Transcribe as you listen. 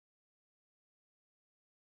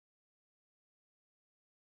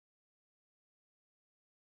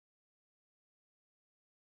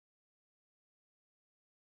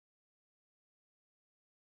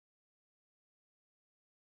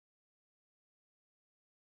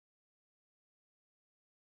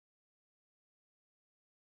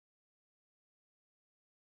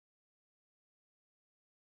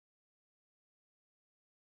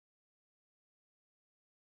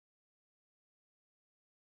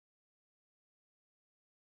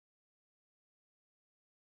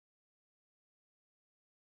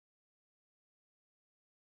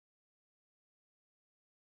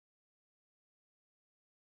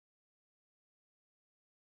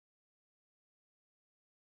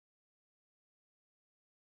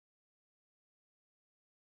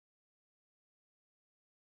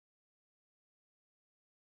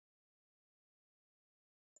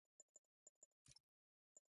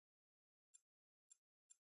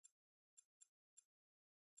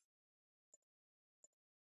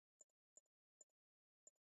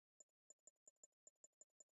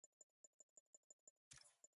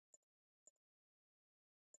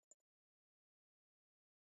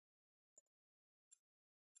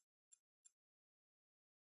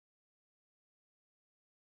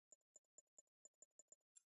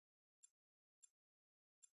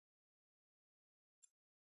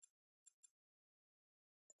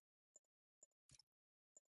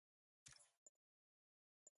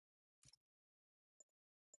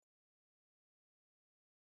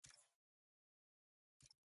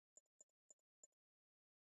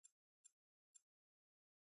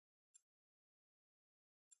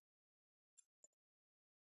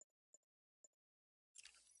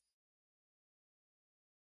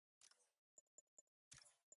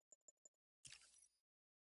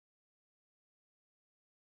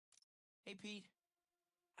Hey, Pete.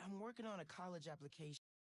 I'm working on a college application,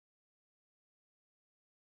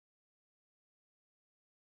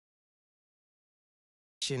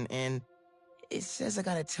 and it says I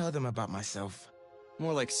gotta tell them about myself.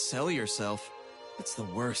 More like sell yourself. It's the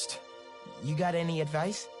worst. You got any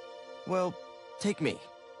advice? Well, take me.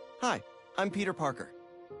 Hi, I'm Peter Parker.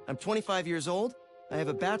 I'm 25 years old, I have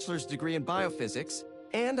a bachelor's degree in biophysics,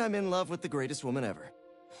 and I'm in love with the greatest woman ever.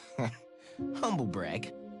 Humble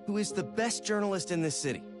brag. Who is the best journalist in this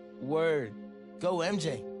city. Word. Go,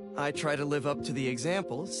 MJ. I try to live up to the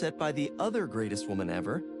example set by the other greatest woman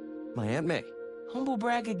ever, my Aunt May. Humble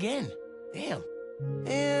brag again. Damn.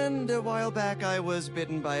 And a while back, I was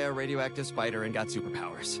bitten by a radioactive spider and got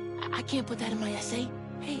superpowers. I can't put that in my essay.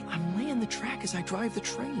 Hey, I'm laying the track as I drive the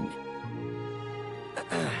train.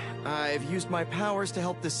 I've used my powers to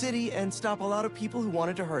help the city and stop a lot of people who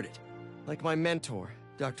wanted to hurt it. Like my mentor,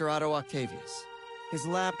 Dr. Otto Octavius. His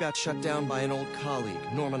lab got shut down by an old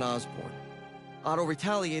colleague, Norman Osborn. Otto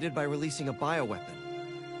retaliated by releasing a bioweapon.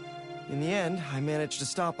 In the end, I managed to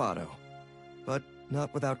stop Otto. But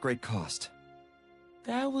not without great cost.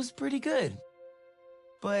 That was pretty good.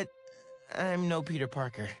 But I'm no Peter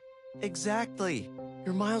Parker. Exactly.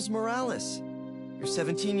 You're Miles Morales. You're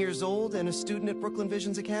 17 years old and a student at Brooklyn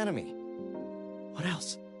Visions Academy. What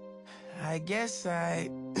else? I guess I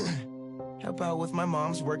help out with my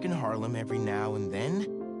mom's work in Harlem every now and then.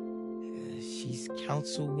 She's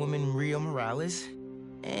Councilwoman Rio Morales.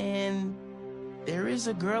 And there is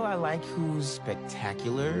a girl I like who's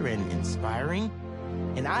spectacular and inspiring,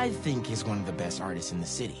 and I think is one of the best artists in the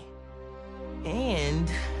city.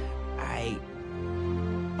 And I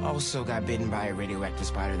also got bitten by a radioactive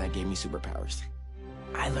spider that gave me superpowers.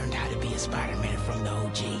 I learned how to be a Spider-Man from the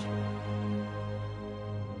OG.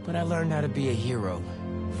 But I learned how to be a hero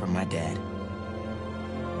from my dad.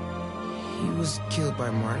 He was killed by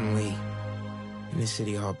Martin Lee in the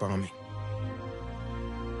City Hall bombing.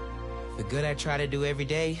 The good I try to do every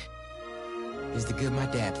day is the good my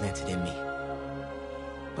dad planted in me.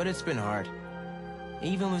 But it's been hard.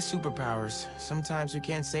 Even with superpowers, sometimes we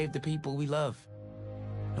can't save the people we love,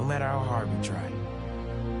 no matter how hard we try.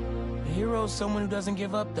 A hero's someone who doesn't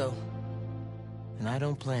give up, though. And I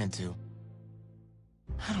don't plan to.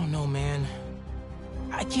 I don't know, man.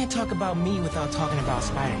 I can't talk about me without talking about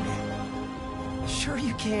Spider-Man. Sure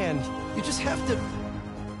you can. You just have to...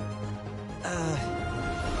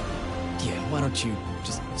 Yeah, why don't you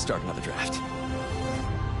just start another draft?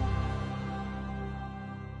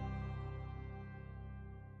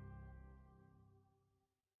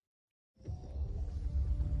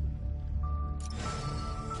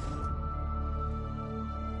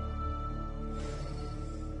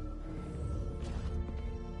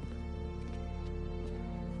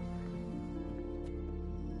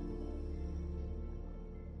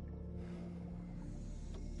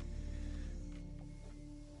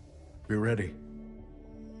 We're ready.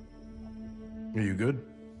 Are you good?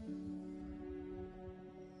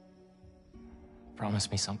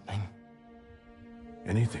 Promise me something.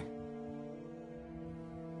 Anything.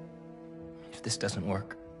 If this doesn't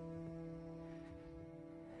work,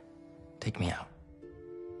 take me out.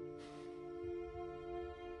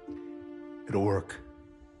 It'll work.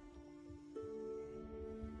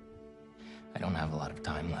 I don't have a lot of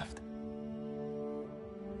time left.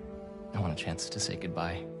 I want a chance to say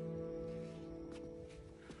goodbye.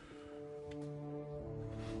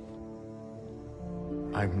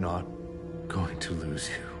 I'm not going to lose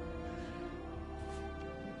you.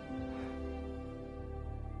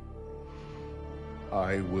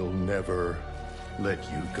 I will never let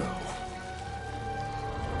you go.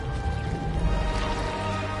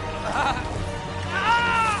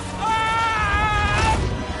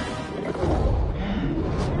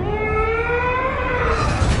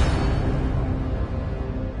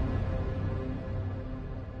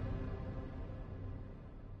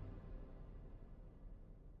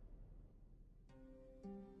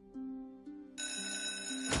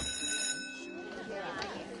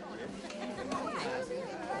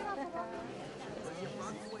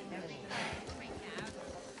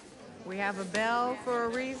 We have a bell for a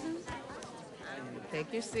reason.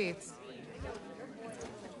 Take your seats.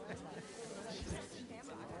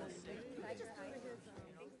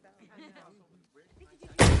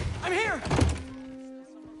 I'm here!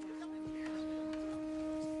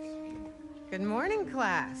 Good morning,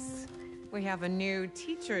 class. We have a new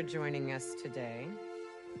teacher joining us today.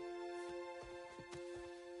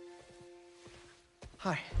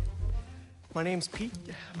 Hi. My name's Pete,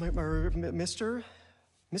 Mr.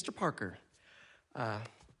 Parker.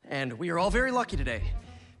 And we are all very lucky today,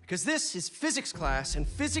 because this is physics class, and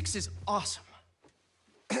physics is awesome.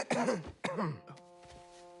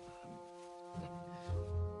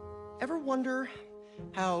 Ever wonder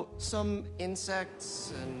how some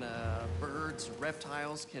insects and birds,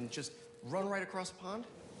 reptiles can just run right across a pond?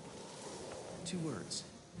 2 words.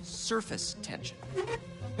 Surface tension.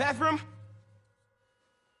 Bathroom?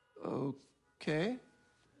 Okay.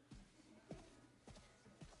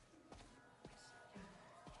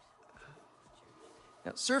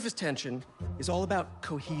 Now, surface tension is all about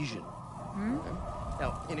cohesion.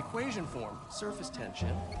 Now, in equation form, surface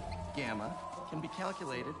tension, gamma, can be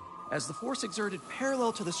calculated as the force exerted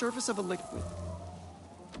parallel to the surface of a liquid,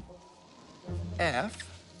 F,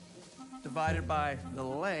 divided by the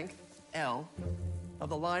length, L, of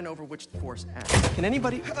the line over which the force acts. Can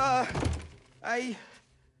anybody... I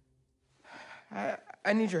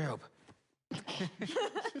need your help.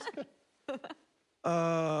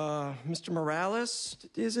 Mr. Morales,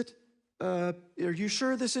 is it? Are you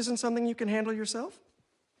sure this isn't something you can handle yourself?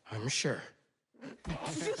 I'm sure.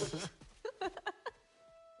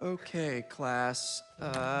 Okay, class.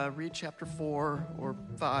 Read chapter 4 or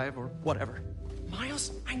 5 or whatever.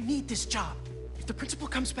 Miles, I need this job. If the principal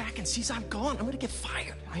comes back and sees I'm gone, I'm gonna get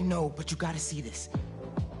fired. I know, but you gotta see this.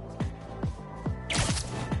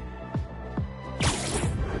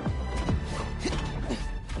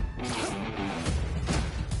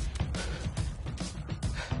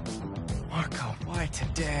 Marco, why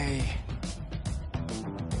today?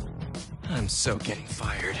 I'm so getting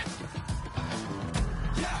fired.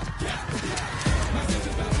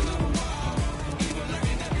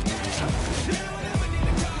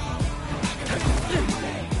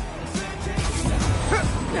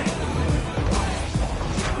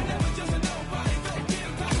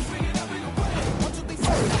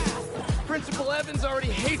 Principal Evans already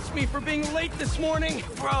hates me for being late this morning.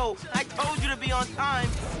 Bro, I told you to be on time.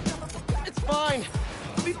 It's fine.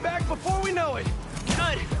 I'll be back before we know it.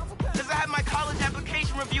 Good, because I had my college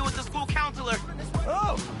application review with the school counselor.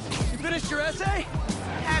 Oh, you finished your essay?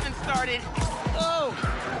 Haven't started. Oh,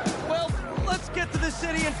 well, let's get to the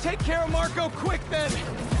city and take care of Marco quick then.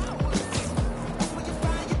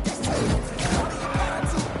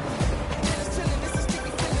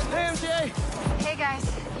 Hey, MJ. Hey guys,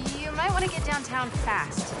 you might want to get downtown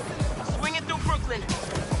fast. Swinging through Brooklyn.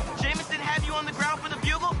 Jameson have you on the ground for the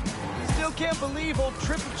bugle? Still can't believe old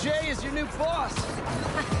Triple J is your new boss.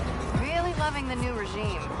 Really loving the new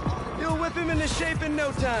regime. You'll whip him into shape in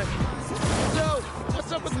no time. So,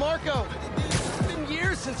 what's up with Marco? It's been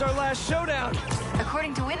years since our last showdown.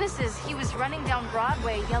 According to witnesses, he was running down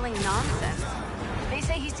Broadway yelling nonsense. They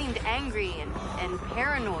say he seemed angry and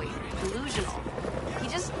paranoid, delusional. He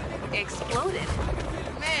just exploded.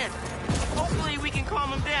 Man, hopefully we can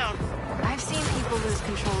calm him down. I've seen people lose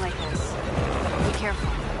control like this. Be careful.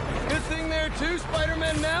 Good thing there are 2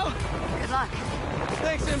 Spider-Men now. Good luck.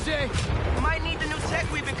 Thanks, MJ. Might need the new tech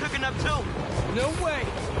we've been cooking up too. No way.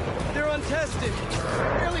 They're untested.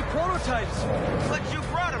 Barely prototypes. But you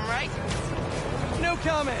brought him, right? No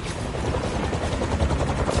comment.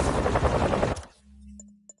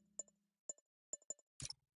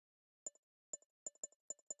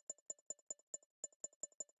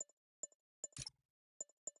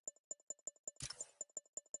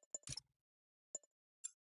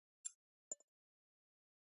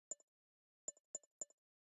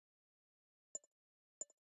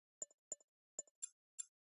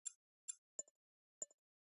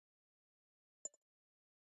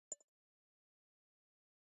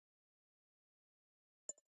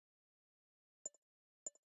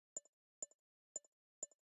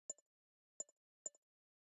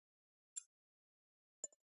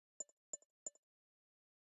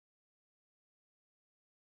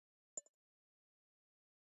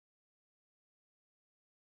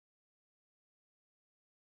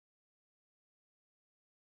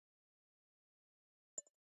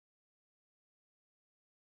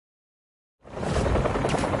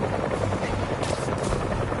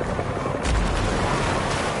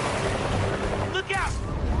 Look out!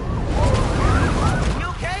 You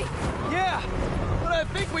okay? Yeah, but I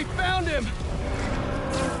think we found him.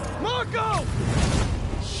 Marco!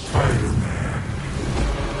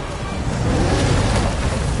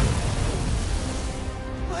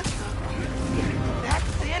 What? That's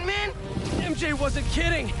Sandman? MJ wasn't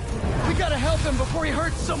kidding. We gotta help him before he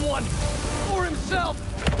hurts someone. Or himself.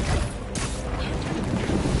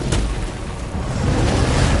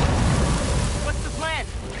 What's the plan?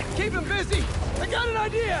 Keep him busy. I got an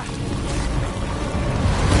idea.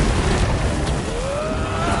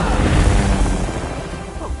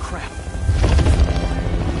 Oh, crap.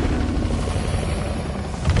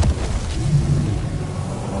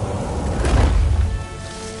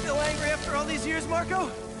 Still angry after all these years, Marco?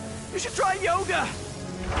 You should try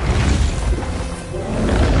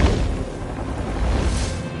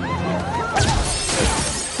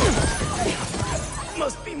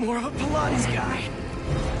more of a Pilates guy.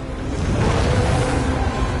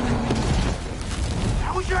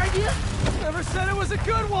 That was your idea? Never said it was a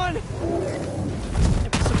good one. It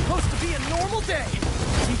was supposed to be a normal day.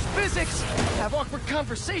 Teach physics, have awkward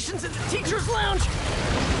conversations in the teacher's lounge.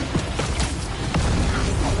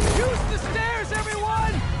 Use the stairs,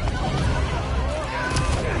 everyone!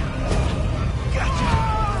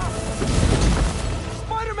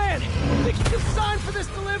 Spider-Man! Think you can sign for this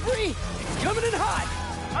delivery? It's coming in hot!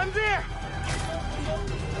 I'm there!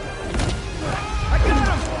 I got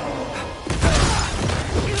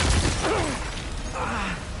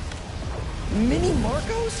him! Mini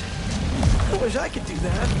Marcos? I wish I could do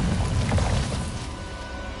that.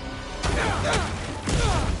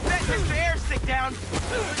 Let Mr. Airsick down!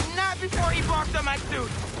 Not before he barked on my suit!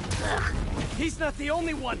 He's not the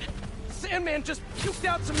only one. Sandman just puked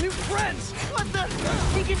out some new friends. What the?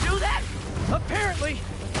 He can do that? Apparently.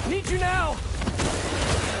 Need you now.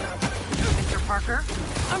 Mr. Parker,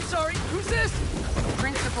 I'm sorry, who's this?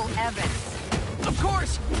 Principal Evans. Of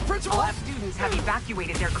course, Principal All F. students have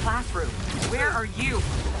evacuated their classroom. Where are you?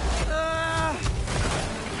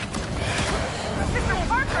 Mr.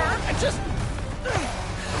 Parker! I just...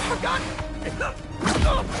 forgot...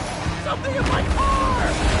 something in my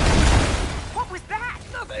car! What was that?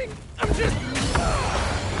 Nothing! I'm just...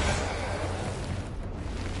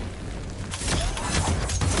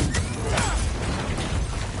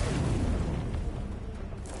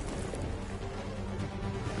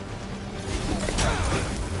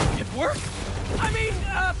 It worked? I mean,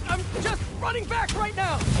 I'm just running back right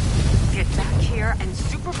now! Get back here and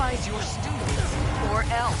supervise your students, or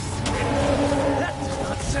else. That does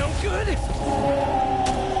not sound good!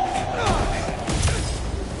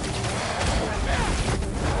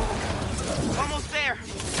 Almost there.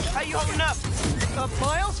 How you holding up?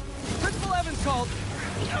 Miles? Principal Evans called.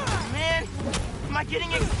 Man, am I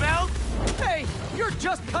getting expelled? Hey, you're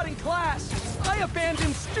just cutting class! I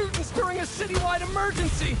abandoned students during a citywide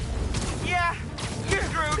emergency! Yeah, you're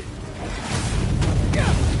screwed.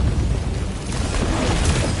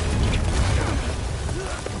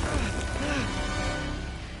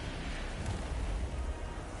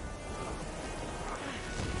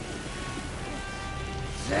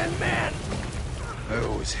 Sandman! I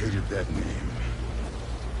always hated that name.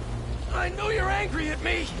 I know you're angry at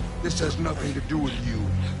me! This has nothing to do with you.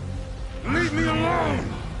 Leave me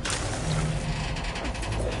alone!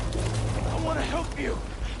 I want to help you.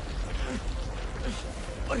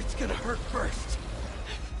 But it's gonna hurt first.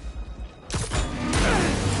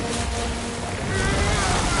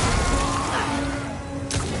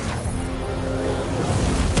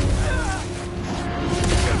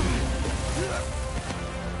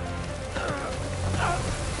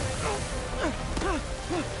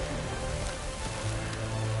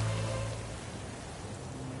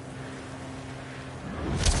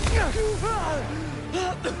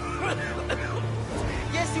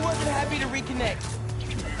 Guess he wasn't happy to reconnect.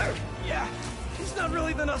 Yeah, he's not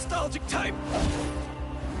really the nostalgic type.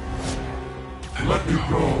 Let me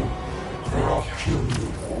go, or I'll kill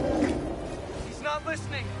you. He's not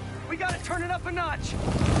listening. We gotta turn it up a notch.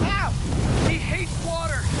 Ow! He hates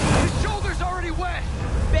water. His shoulder's already wet.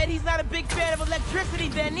 Bet he's not a big fan of electricity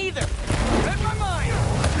then either. Read my mind.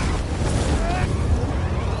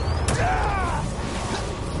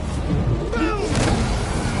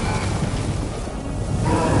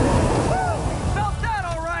 Felt that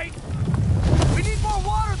all right. We need more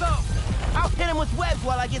water though. I'll hit him with webs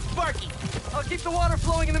while I get Sparky. I'll keep the water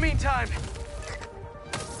flowing in the meantime.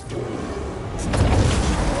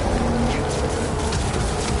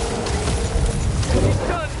 He's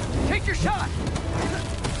done. Take your shot.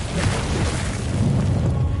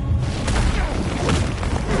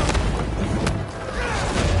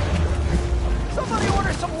 Somebody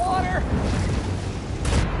order some water.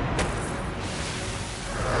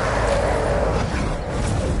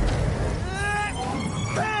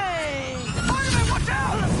 Bang! Spider-Man, watch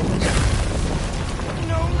out!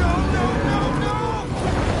 No, no, no, no, no!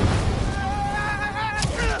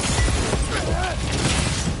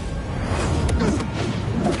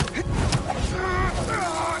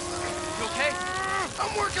 You okay?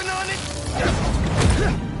 I'm working on it!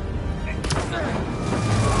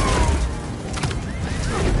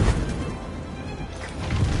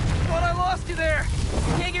 Thought I lost you there.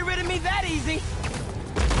 Can't get rid of me that easy.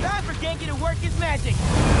 Time for Genki to work his magic.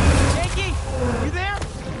 Genki, you there?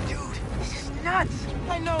 Dude, this is nuts.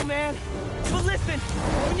 I know, man. But listen,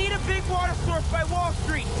 we need a big water source by Wall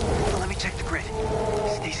Street. Let me check the grid.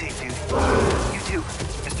 Stay safe, dude. You too,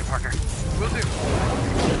 Mr. Parker. Will do.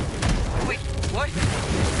 Wait, what?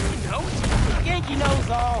 You know? Genki knows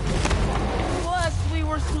all. Plus, we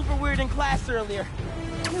were super weird in class earlier.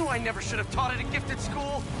 Knew I never should have taught at a gifted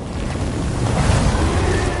school.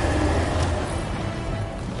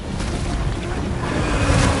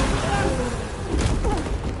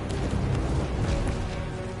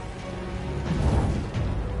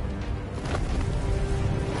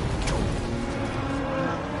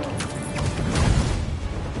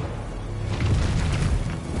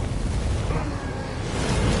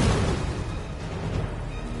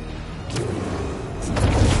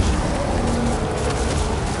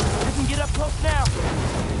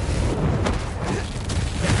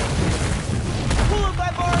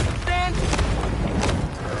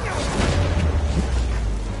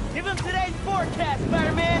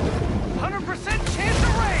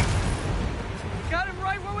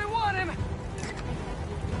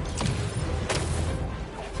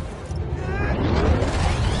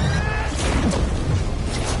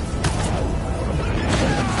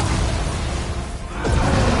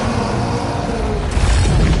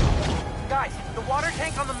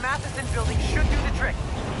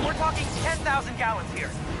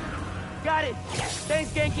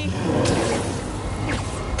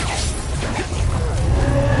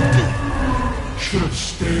 Should have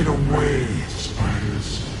stayed away,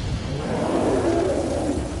 spiders.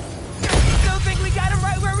 Still think we got him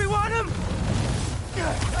right where we want him?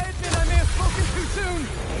 I admit I may have spoken too soon.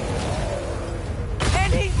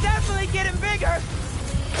 And he's definitely getting bigger.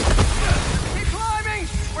 Keep climbing!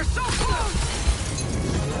 We're so close!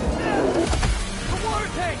 The water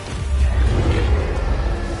tank!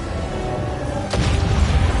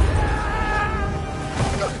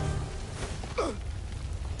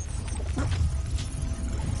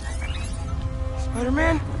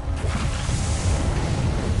 Spider-Man?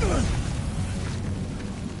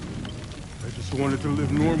 I just wanted to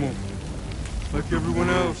live normal, like everyone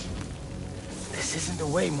else. This isn't the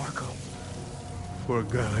way, Marco. For a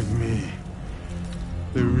guy like me,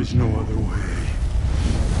 there is no other way.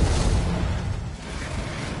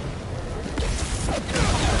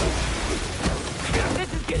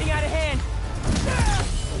 This is getting out of hand.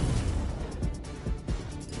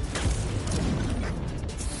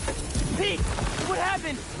 Pete, what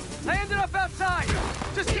happened? I ended up outside.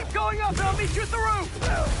 Just keep going up and I'll meet you at the roof.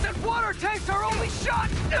 That water tank's our only shot.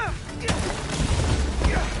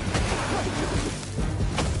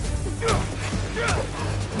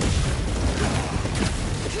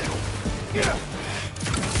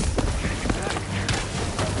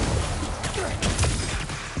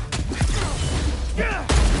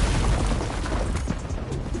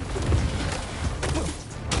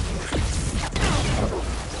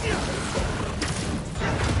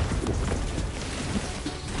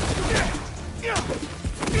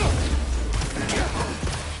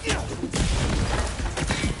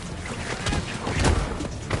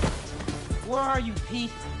 Where are you,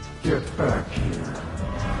 Pete? Get back here.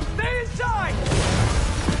 Stay inside!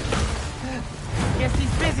 Guess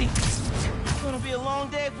he's busy. It's gonna be a long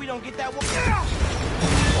day if we don't get that one.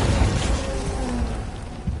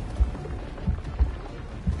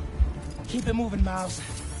 Keep it moving, Miles.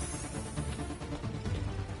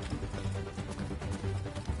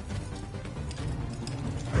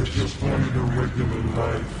 I just wanted a regular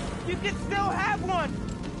life. You can still have one!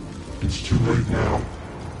 It's too late now.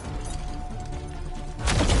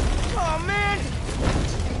 Oh, man!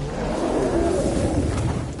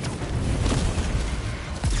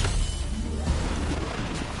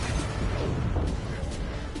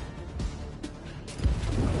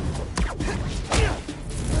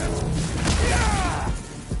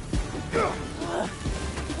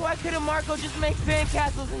 Why couldn't Marco just make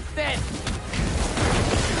sandcastles instead?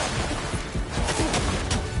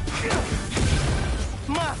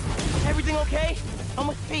 Ma, everything okay? I'm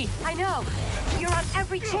with Pete. I know. You're on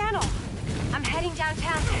every channel. I'm heading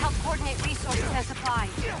downtown to help coordinate resources and supplies.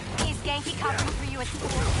 Is Ganke covering for you at school?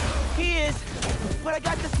 He is, but I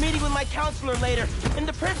got this meeting with my counselor later, and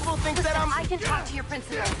the principal thinks that I'm... I can talk to your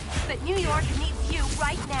principal, but New York needs you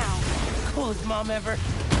right now. Coolest mom ever.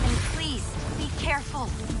 And please, be careful.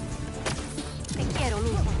 Te quiero,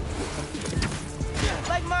 mijo.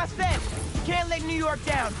 Like Ma said, can't let New York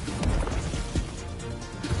down.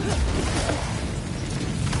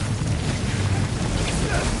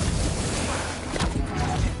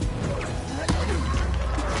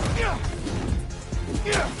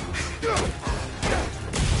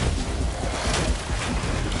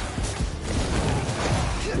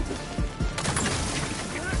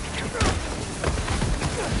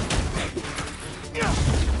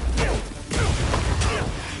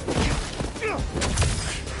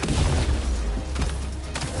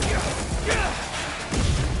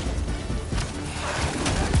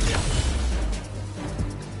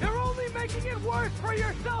 They're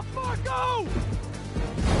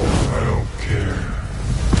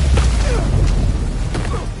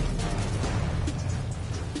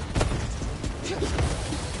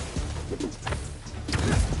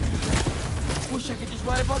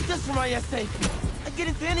scores for my essay. I'd get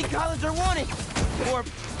into any college I wanted. Or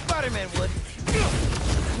Spider-Man would.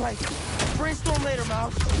 Right. Brainstorm later,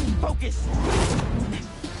 Miles. Focus.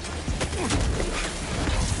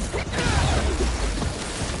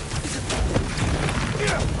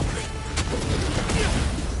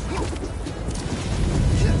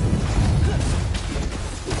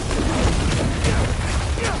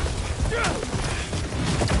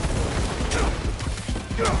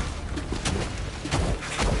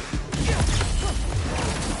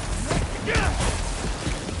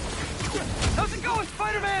 How's it going,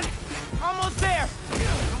 Spider-Man? Almost there.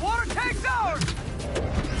 The water tank's ours!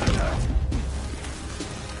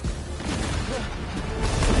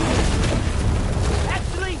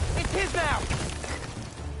 Actually, it's his now.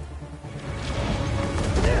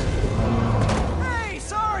 Hey,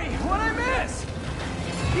 sorry, what'd I miss?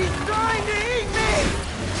 He's trying to eat me!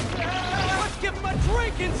 Let's give him a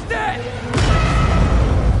drink instead!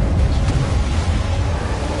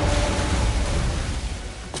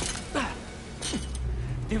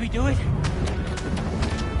 Did we do it?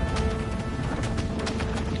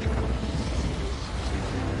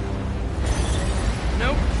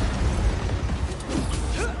 Nope.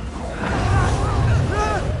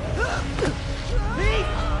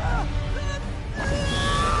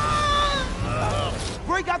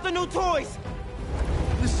 Break out the new toys!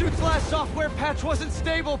 The suit's last software patch wasn't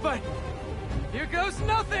stable, but here goes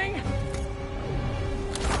nothing!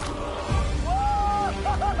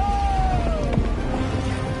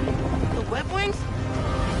 The web wings?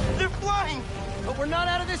 They're flying! But we're not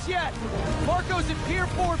out of this yet! Marco's at Pier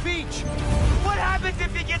 4 Beach! What happens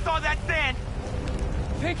if he gets all that sand?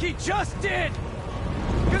 Think he just did!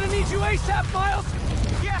 Gonna need you ASAP, Miles!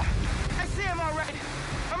 Yeah, I see him all right.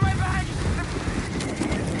 I'm right behind you.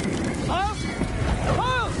 Miles?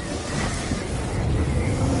 Miles!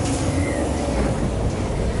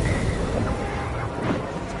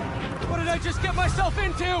 What did I just get myself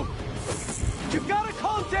into? You've gotta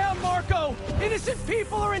calm down, Marco! Innocent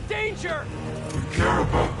people are in danger! We care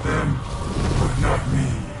about them, but not me.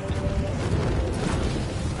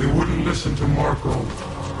 They wouldn't listen to Marco,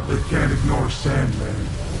 but they can't ignore Sandman.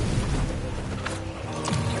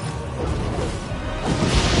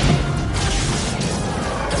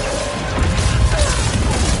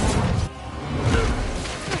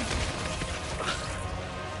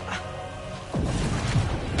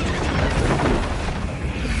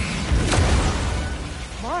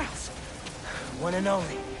 Miles! One and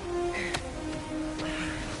only.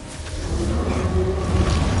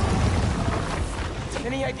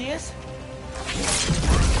 Any ideas?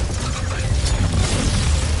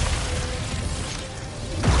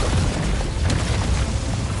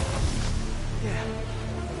 Yeah.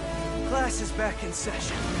 Class is back in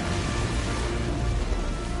session.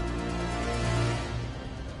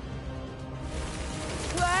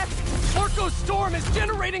 Marco's storm is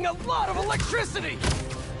generating a lot of electricity!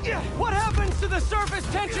 What happens to the surface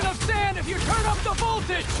tension of sand if you turn up the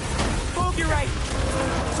voltage? Boog, you're right.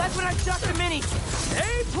 That's when I shot the minis.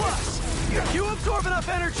 A+! You absorb enough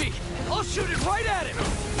energy, I'll shoot it right at him!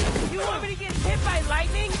 You want me to get hit by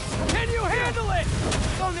lightning? Can you handle it?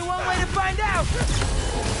 There's only one way to find out.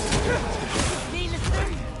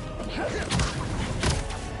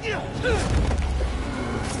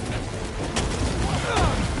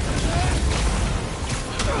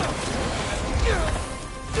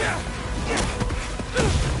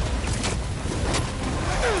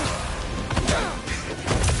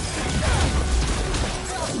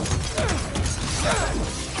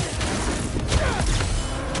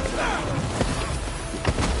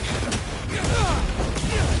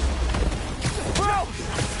 Bro,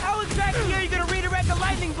 how exactly are you gonna redirect a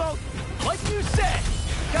lightning bolt? Like you said,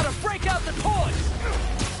 gotta break out the toys!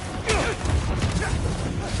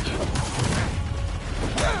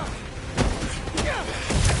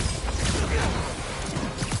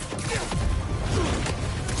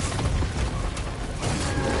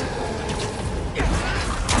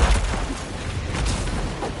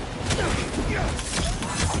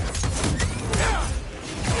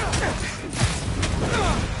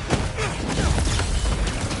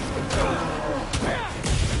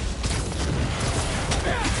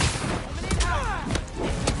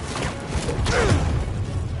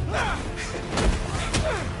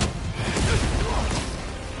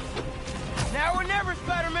 Now or never,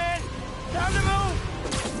 Spider-Man! Time to move!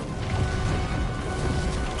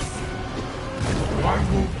 Why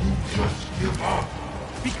won't you just give up?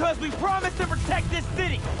 Because we promised to protect this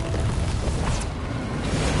city!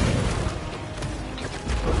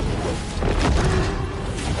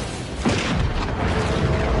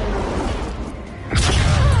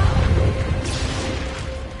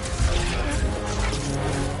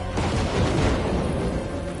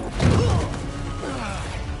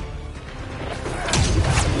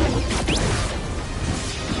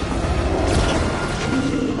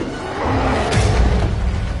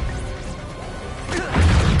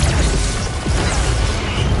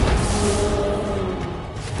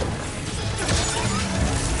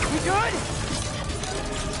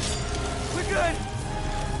 We're good!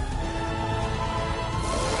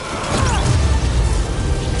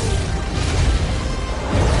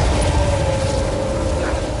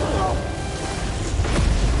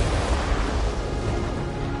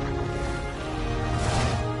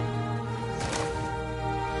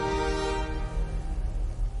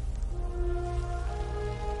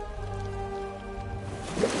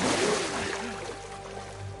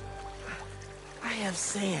 I have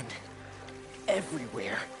sand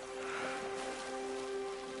everywhere.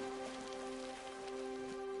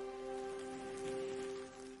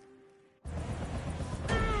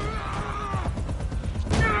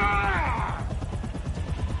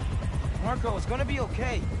 Marco, it's gonna be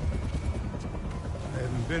okay. I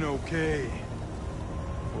haven't been okay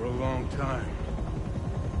for a long time.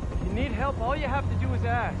 If you need help, all you have to do is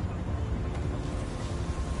ask.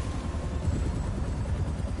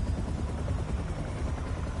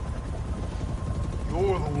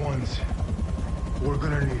 You're the ones who are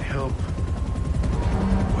gonna need help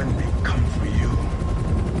when they come for you.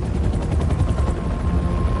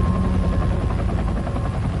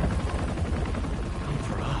 Come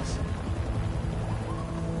for us.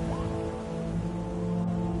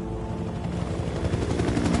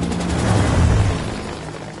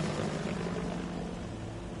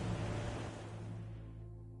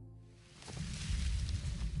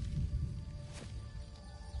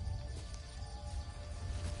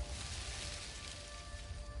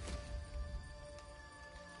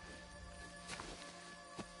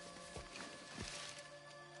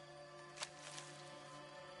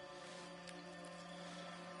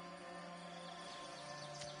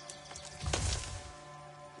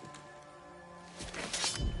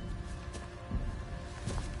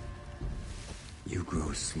 You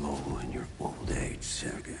grow slow in your old age,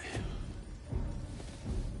 Sergei.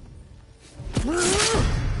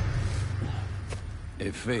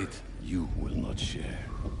 A fate you will not share.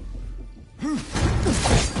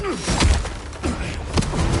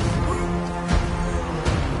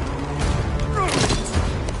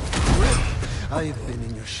 I've been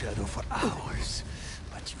in your shadow for hours,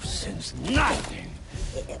 but you sense nothing.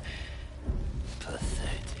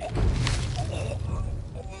 Pathetic.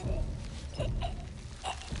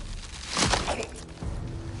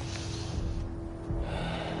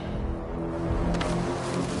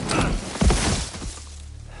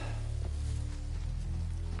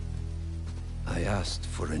 I asked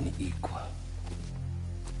for an equal.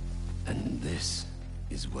 And this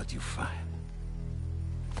is what you find.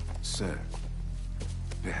 Sir,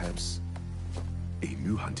 perhaps a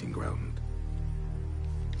new hunting ground.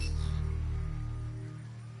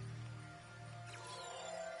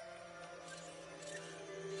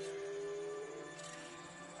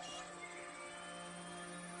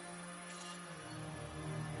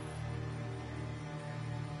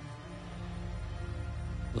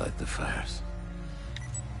 Light the fires.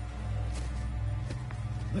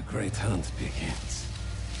 The great hunt begins.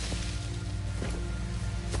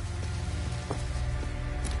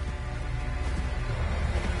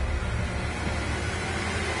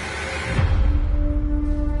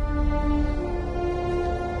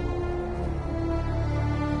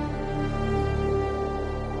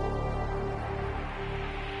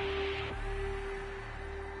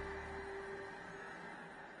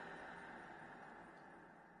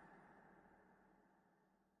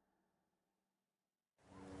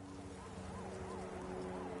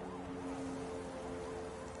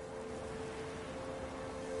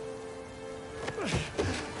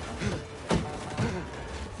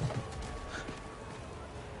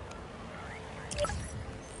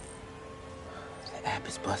 The app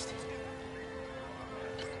is busted.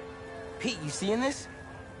 Pete, you seeing this?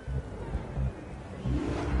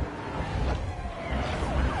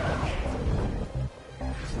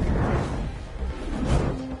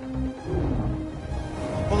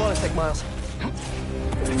 Hold on a sec, Miles.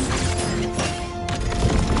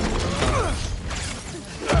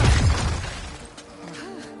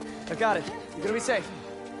 I got it. You're gonna be safe.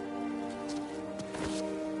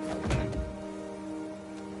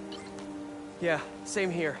 Yeah,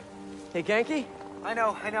 same here. Hey, Ganke? I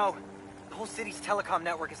know. The whole city's telecom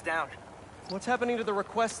network is down. What's happening to the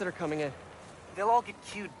requests that are coming in? They'll all get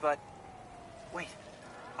queued, but... Wait.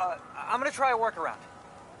 I'm gonna try a workaround.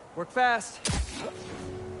 Work fast.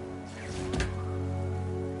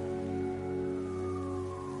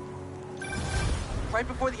 Right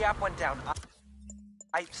before the app went down,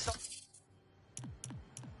 I saw...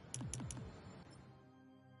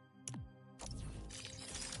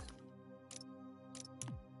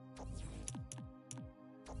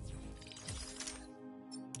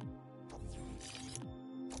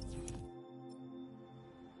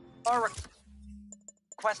 Our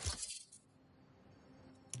request...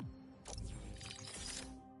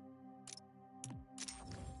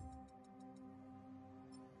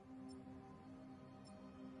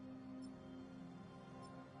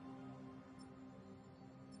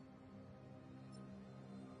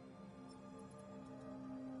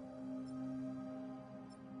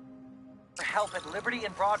 for help at Liberty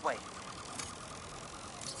and Broadway.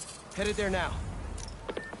 Headed there now.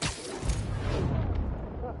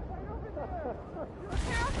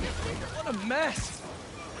 What a mess!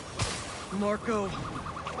 Marco,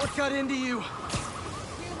 what got into you?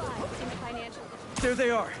 There they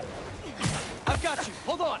are. I've got you.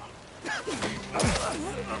 Hold on.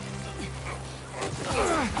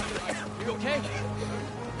 You okay?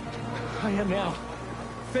 I am now.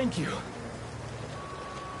 Thank you.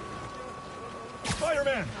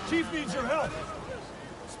 Spider-Man! Chief needs your help!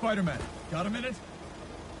 Spider-Man, got a minute?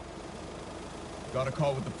 Got a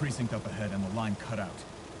call with the precinct up ahead and the line cut out.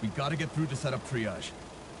 We gotta get through to set up triage.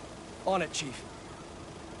 On it, Chief.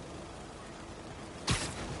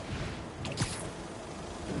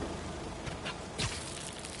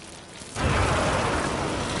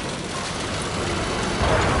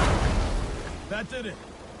 That did it.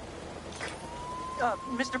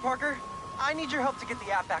 Mr. Parker, I need your help to get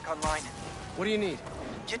the app back online. What do you need?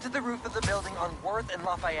 Get to the roof of the building on Worth and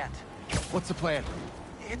Lafayette. What's the plan?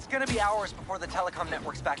 It's gonna be hours before the telecom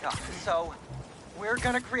network's back up, so we're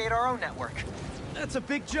gonna create our own network. That's a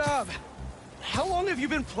big job. How long have you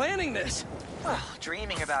been planning this? Well,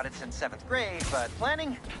 dreaming about it since 7th grade, but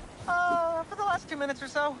planning, for the last 2 minutes or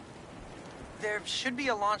so. There should be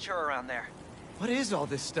a launcher around there. What is all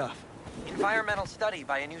this stuff? Environmental study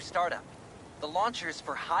by a new startup. The launcher's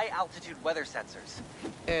for high-altitude weather sensors.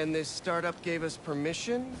 And this startup gave us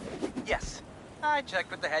permission? Yes. I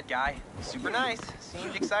checked with the head guy. Super nice.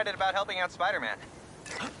 Seemed excited about helping out Spider-Man.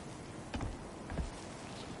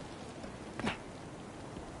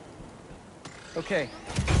 Okay,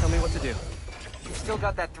 tell me what to do. You've still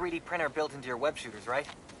got that 3D printer built into your web shooters, right?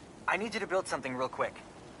 I need you to build something real quick.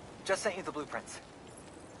 Just sent you the blueprints.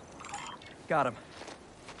 Got him.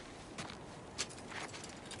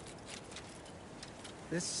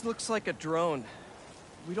 This looks like a drone.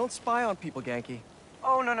 We don't spy on people, Ganke.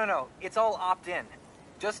 Oh, no. It's all opt-in.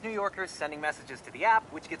 Just New Yorkers sending messages to the app,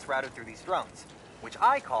 which gets routed through these drones, which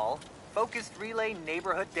I call Focused Relay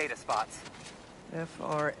Neighborhood Data Spots.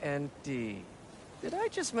 FRND. Did I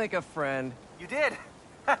just make a friend? You did!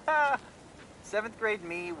 7th grade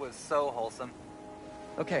me was so wholesome.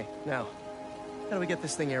 Okay, now, how do we get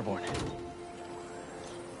this thing airborne?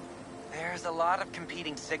 There's a lot of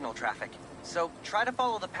competing signal traffic, so try to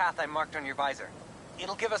follow the path I marked on your visor.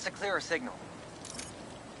 It'll give us a clearer signal.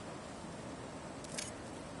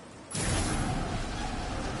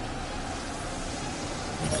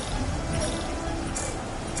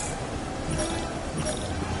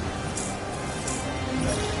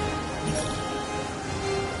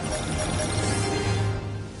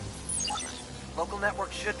 Local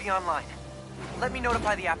network should be online. Let me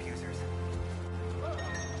notify the app users.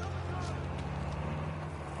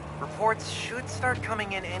 Reports should start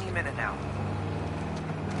coming in any minute now.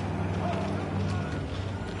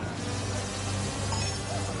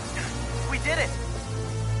 We did it!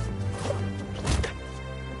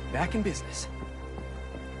 Back in business.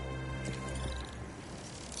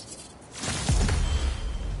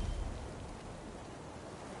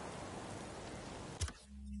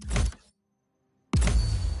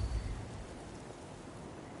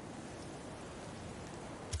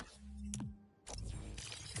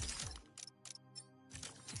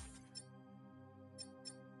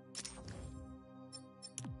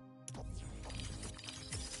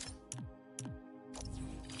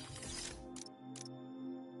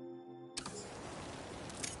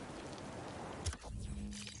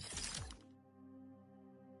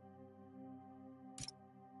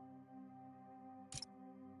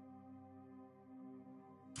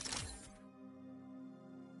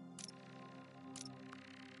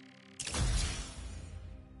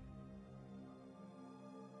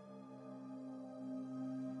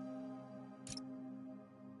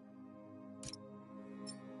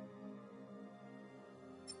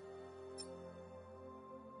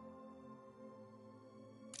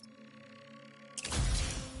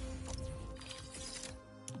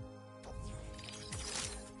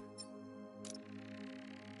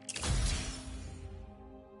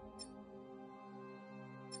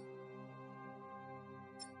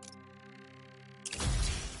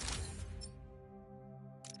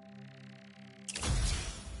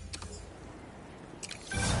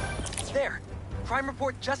 There! Crime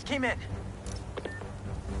report just came in.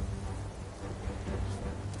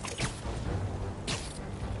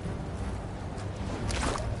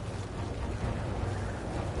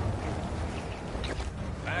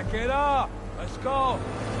 Get up! Let's go!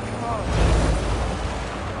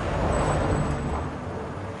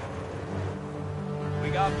 We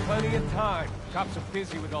got plenty of time. Cops are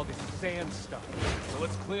busy with all this sand stuff. So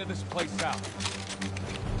let's clear this place out.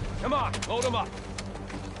 Come on, load him up.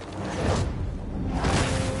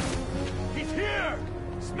 He's here!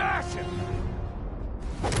 Smash him!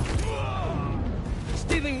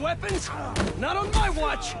 Stealing weapons? Not on my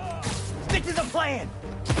watch! Stick to the plan!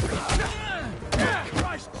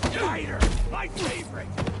 Crushed spider! My favorite!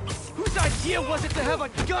 Whose idea was it to have a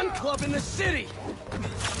gun club in the city?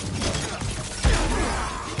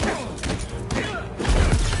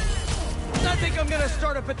 I think I'm gonna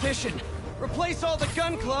start a petition. Replace all the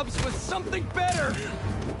gun clubs with something better!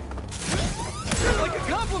 Like a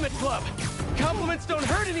compliment club! Compliments don't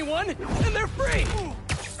hurt anyone, and they're free!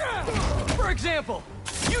 For example,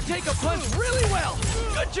 you take a punch really well!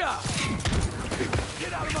 Good job!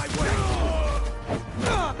 Get out of my way!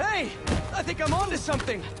 Hey! I think I'm onto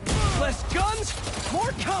something! Less guns,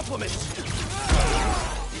 more compliments!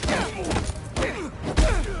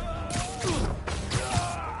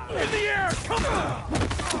 In the air! Come on!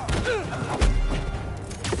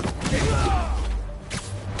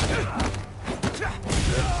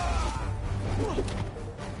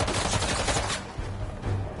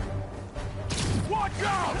 Watch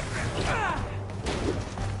out!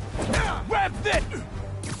 Web it!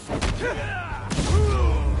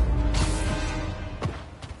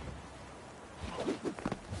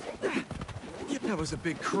 That was a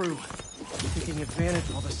big crew. Taking advantage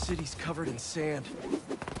while the city's covered in sand.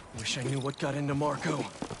 Wish I knew what got into Marco.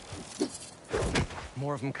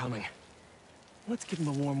 More of them coming. Let's give them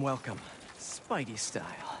a warm welcome. Spidey style.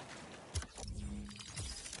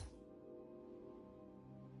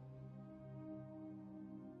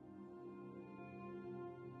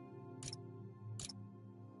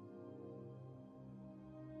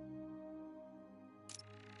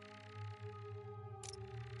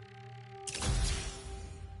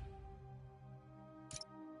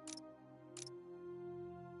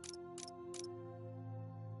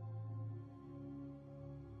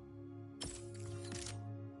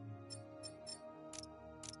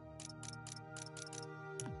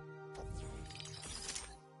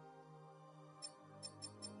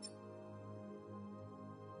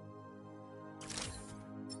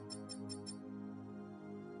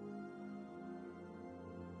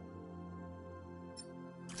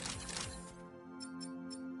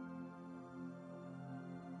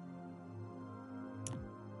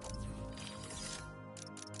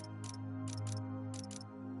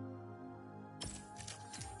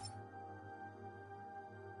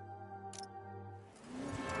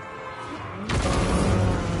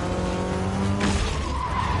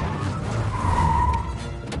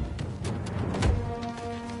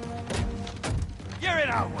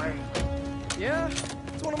 Yeah,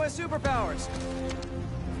 it's one of my superpowers.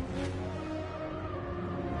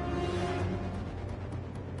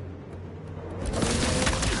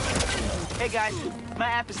 Hey guys, my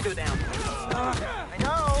app is still down. I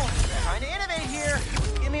know. Trying to innovate here.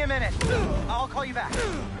 Give me a minute. I'll call you back.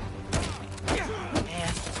 Man,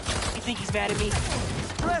 you think he's mad at me?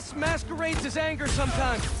 Stress masquerades as anger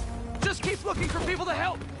sometimes. Just keep looking for people to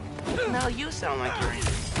help. Now you sound like you're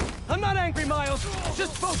angry. I'm not angry, Miles.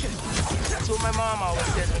 Just focus. That's what my mom always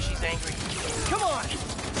says when she's angry. Come on.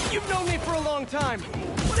 You've known me for a long time.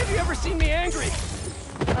 When have you ever seen me angry?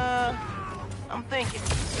 I'm thinking.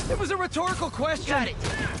 It was a rhetorical question. Got it.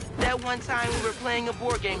 That one time we were playing a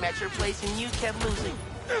board game at your place and you kept losing.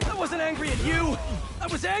 I wasn't angry at you. I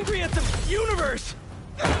was angry at the universe.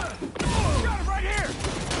 Got it right here.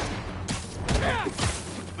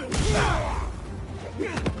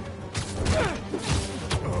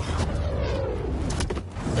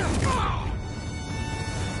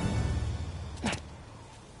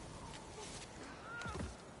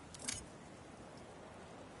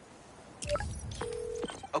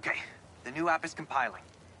 Okay, the new app is compiling.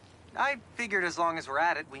 I figured as long as we're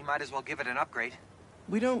at it, we might as well give it an upgrade.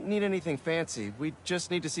 We don't need anything fancy. We just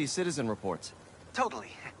need to see citizen reports.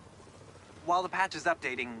 Totally. While the patch is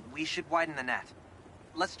updating, we should widen the net.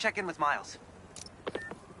 Let's check in with Miles.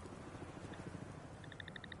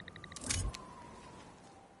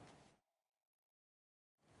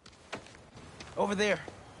 Over there.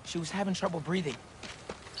 She was having trouble breathing.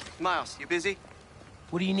 Miles, you busy?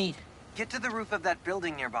 What do you need? Get to the roof of that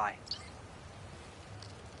building nearby.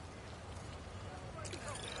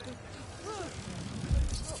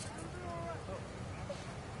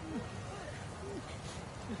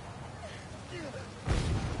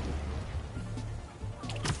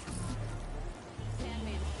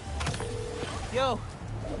 Yo,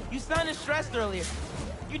 you sounded stressed earlier.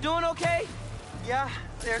 You doing okay? Yeah,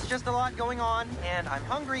 there's just a lot going on, and I'm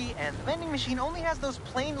hungry, and the vending machine only has those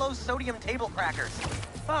plain low-sodium table crackers.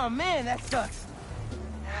 Oh man, that sucks.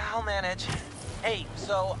 I'll manage. Hey,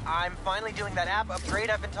 so I'm finally doing that app upgrade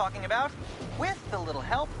I've been talking about, with a little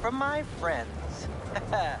help from my friends.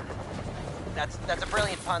 That's a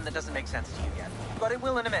brilliant pun that doesn't make sense to you yet, but it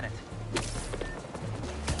will in a minute.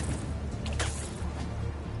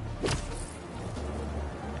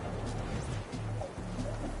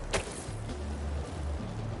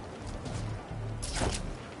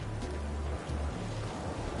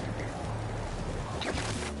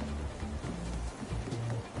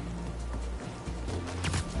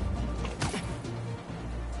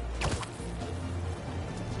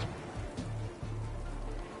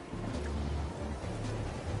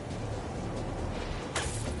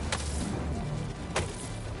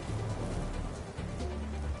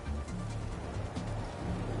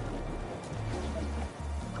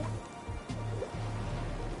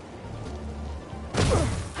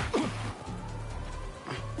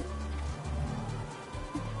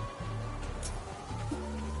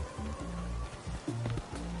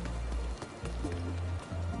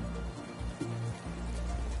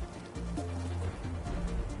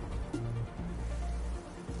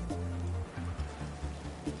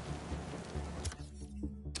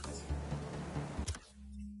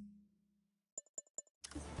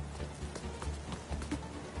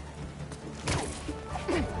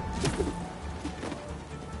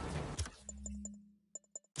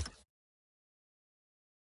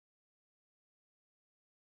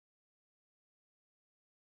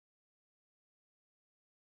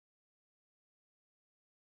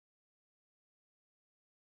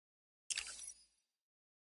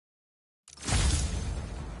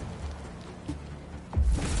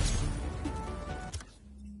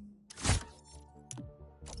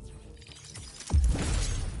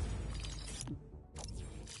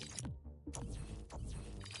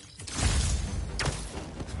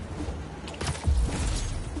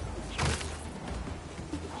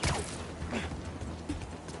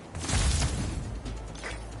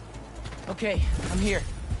 Okay, I'm here.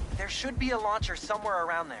 There should be a launcher somewhere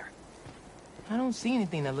around there. I don't see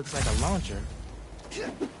anything that looks like a launcher.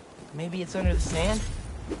 Maybe it's under the sand?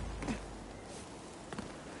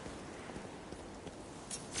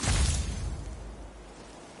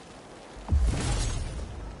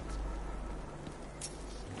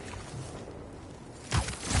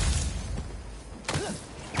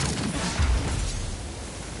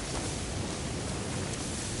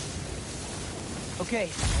 Okay, I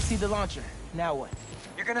see the launcher. Now what?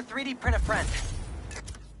 You're gonna 3D print a friend.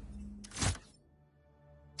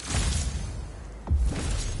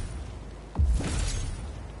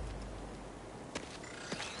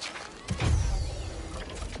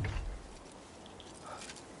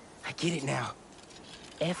 I get it now.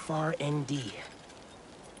 FRND.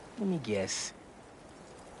 Let me guess.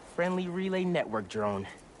 Friendly Relay Network drone.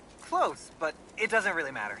 Close, but it doesn't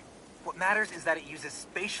really matter. What matters is that it uses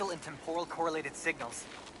spatial and temporal correlated signals.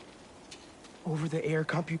 Over-the-air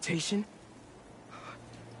computation?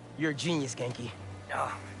 You're a genius, Ganke.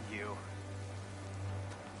 Oh, you.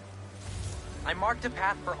 I marked a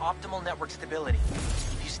path for optimal network stability.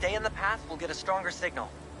 If you stay in the path, we'll get a stronger signal.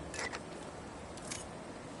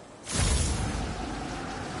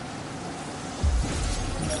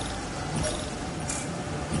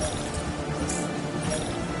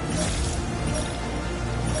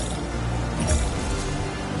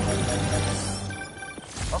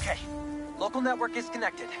 Okay, local network is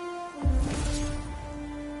connected.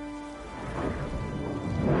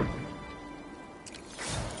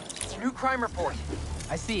 New crime report.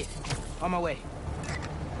 I see it. On my way.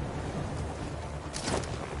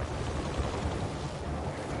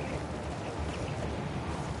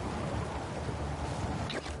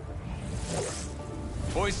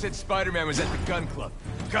 Boys said Spider-Man was at the gun club.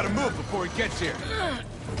 Gotta move before he gets here.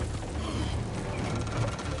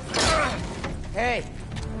 Hey,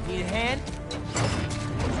 need a hand?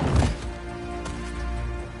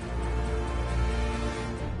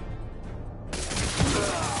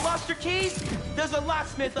 Lost your keys? There's a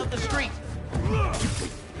locksmith up the street.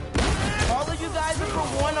 All of you guys are for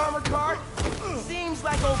one armored car? Seems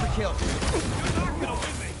like overkill.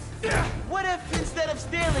 What if, instead of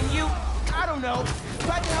stealing, you, I don't know,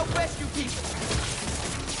 tried to help rescue people?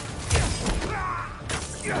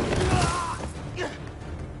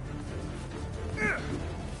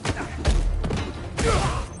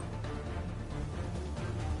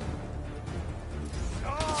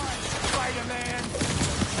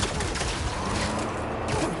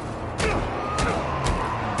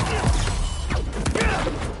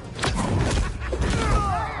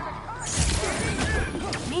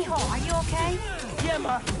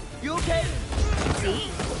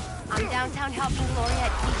 I'm downtown helping Gloria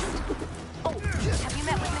at East. Oh, have you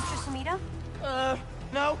met with Mr. Sumida?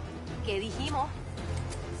 No. Que dijimos.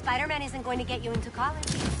 Spider-Man isn't going to get you into college.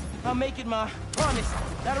 I'll make it, Ma. Promise.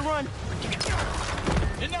 Gotta run.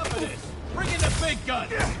 Enough of this! Bring in the big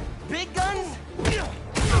guns! Big guns?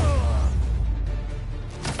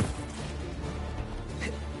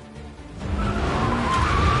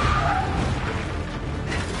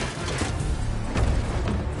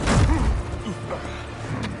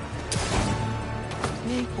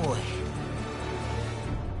 Big boy.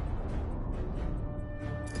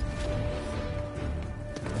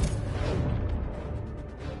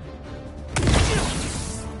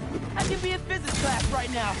 I could be in physics class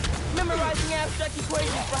right now, memorizing abstract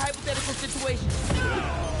equations for hypothetical situations.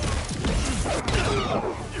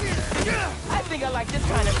 I think I like this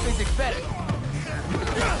kind of physics better.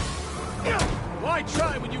 Why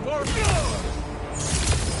try when you've already...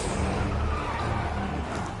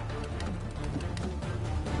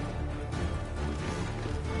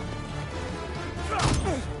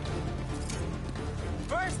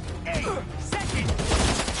 First aid! Second!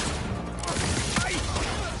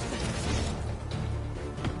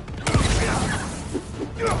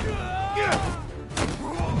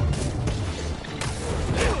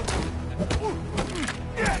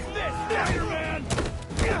 Get this, Spider-Man!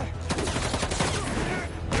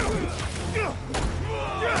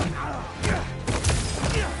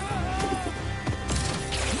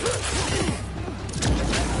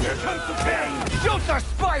 Here comes the pain! Shoot the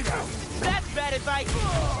spider! That's bad advice.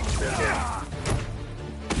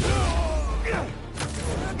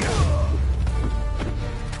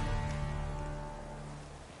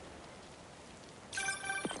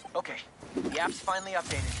 Okay, the app's finally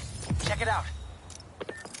updated. Check it out.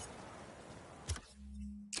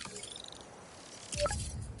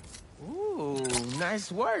 Ooh,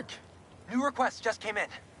 nice work. New requests just came in.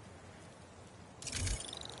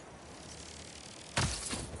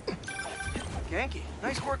 Ganke,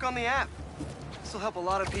 nice work on the app. This'll help a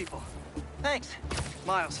lot of people. Thanks.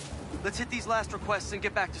 Miles, let's hit these last requests and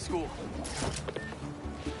get back to school.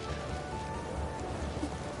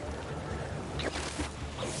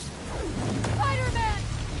 Spider-Man!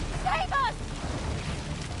 Save us!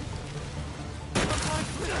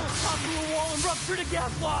 Pop through a wall and rupture the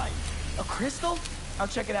gas line! A crystal? I'll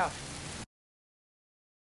check it out.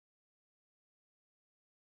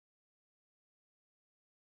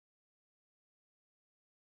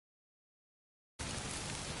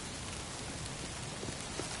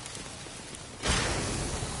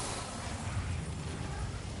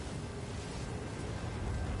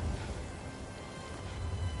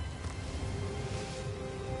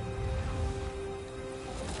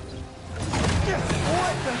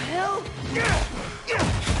 What the hell?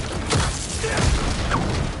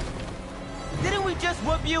 Didn't we just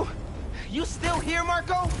whoop you? You still here,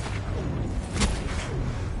 Marco?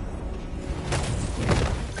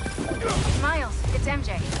 Miles, it's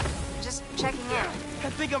MJ. Just checking in. I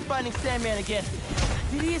think I'm finding Sandman again.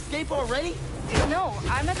 Did he escape already? No,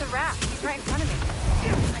 I'm at the raft. He's right in front of me.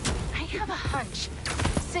 But I have a hunch.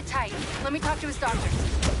 Sit tight. Let me talk to his doctors.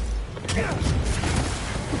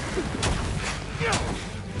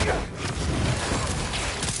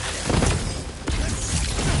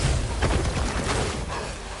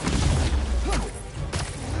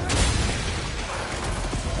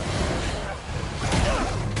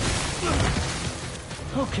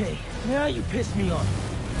 Okay, now you pissed me off.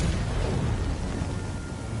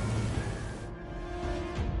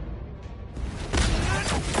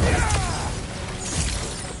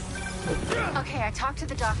 Okay, I talked to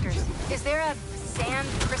the doctors. Is there a sand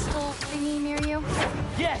crystal thingy near you?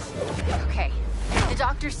 Yes! Okay. The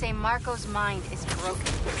doctors say Marco's mind is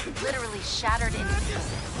broken. Literally shattered into pieces.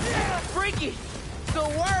 Freaky! So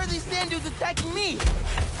why are these sand dudes attacking me?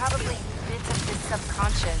 Probably bits of his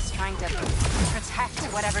subconscious trying to protect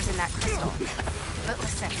whatever's in that crystal. But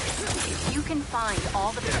listen, if you can find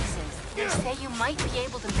all the pieces, they say you might be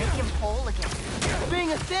able to make him whole again.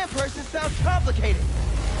 Being a sand person sounds complicated.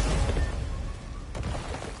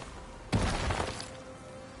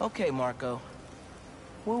 Okay, Marco.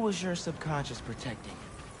 What was your subconscious protecting?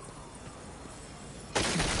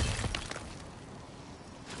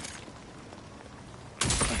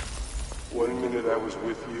 One minute I was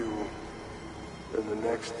with you, and the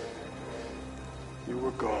next, you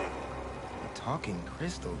were gone. A talking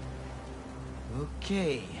crystal.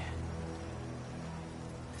 Okay.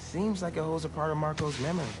 Seems like it holds a part of Marco's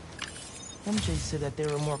memory. MJ said that there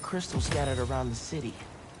were more crystals scattered around the city.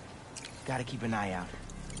 Gotta keep an eye out.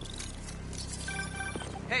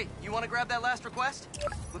 Hey, you want to grab that last request?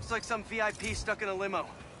 Looks like some VIP stuck in a limo.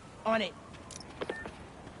 On it.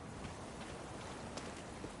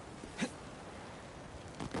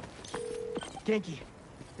 Genki,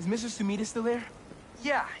 is Mr. Sumida still there?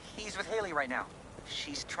 Yeah, he's with Haley right now.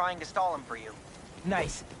 She's trying to stall him for you.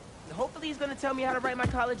 Nice. Hopefully he's gonna tell me how to write my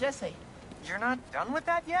college essay. You're not done with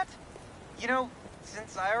that yet? You know,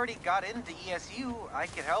 since I already got into ESU, I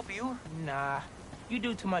could help you. Nah, you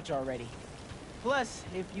do too much already. Plus,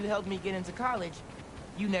 if you helped me get into college,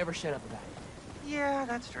 you never shut up about it. Yeah,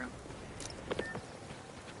 that's true.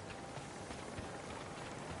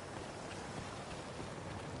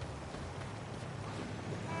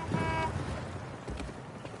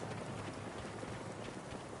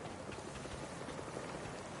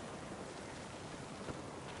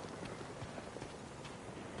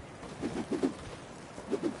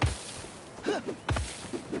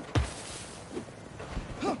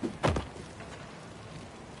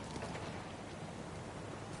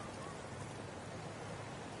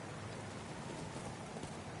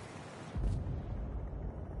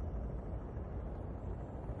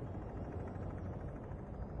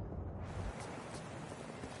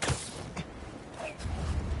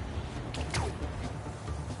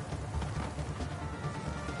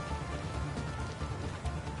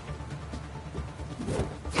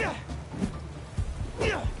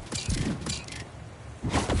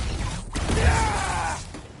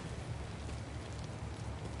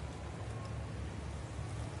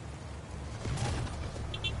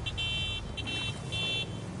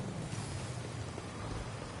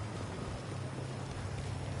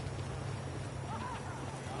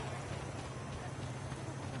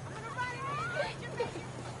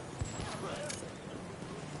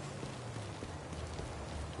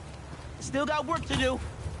 Still got work to do.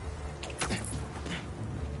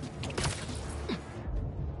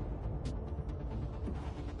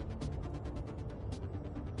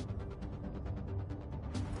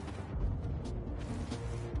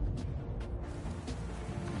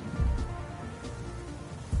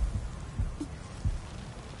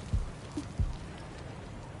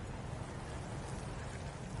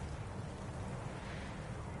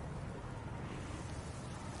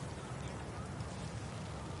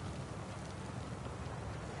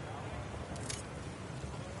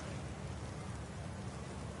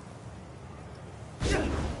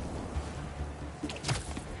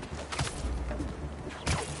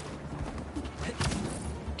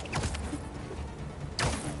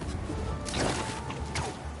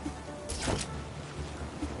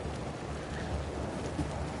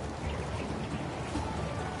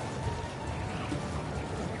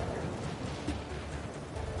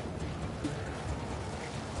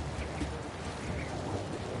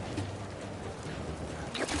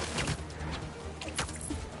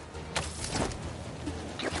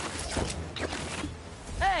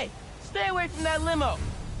 Stay away from that limo!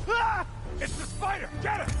 Ah! It's the spider!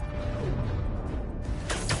 Get him!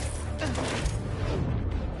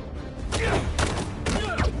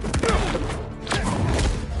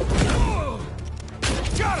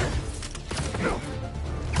 Got her!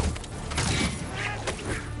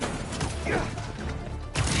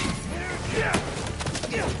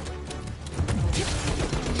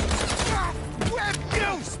 Grab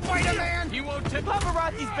you, Spider-Man! He won't take...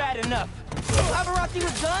 Paparazzi's bad enough. Paparazzi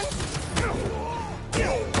with guns?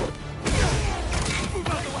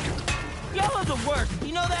 Y'all are the worst,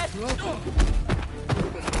 you know that?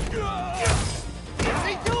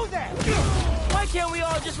 They do that! Why can't we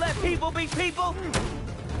all just let people be people?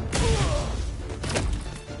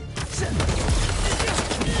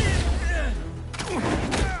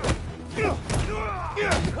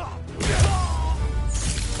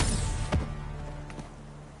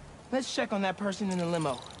 Let's check on that person in the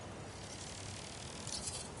limo.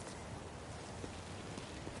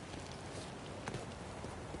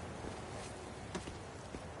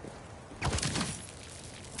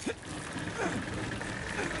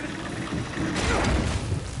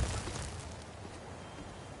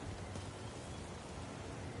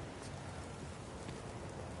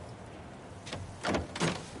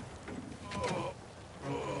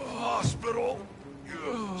 Hospital.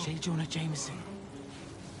 J. Jonah Jameson.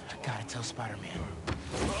 I gotta tell Spider-Man.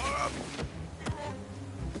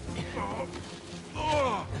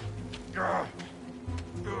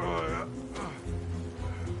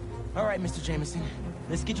 All right, Mr. Jameson.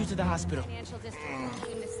 Let's get you to the hospital.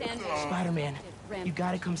 Spider-Man, you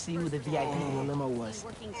gotta come see who the VIP in the limo was.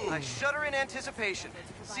 I shudder in anticipation.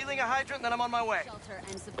 Sealing a hydrant, then I'm on my way.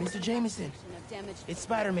 Mr. Jameson, it's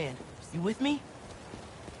Spider-Man. You with me?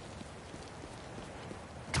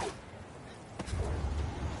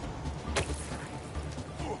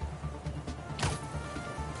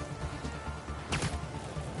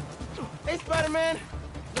 Hey, Spider-Man!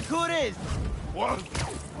 Look who it is! What?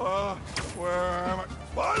 Where am I?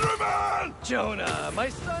 Spider-Man! Jonah, my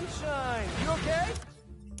sunshine, you okay?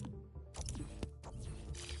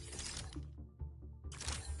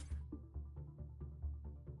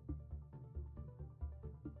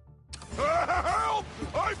 Help!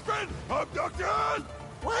 I've been abducted!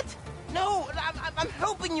 What? No, I'm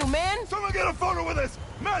helping you, man! Someone get a photo of this!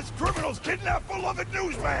 Mass criminals kidnap beloved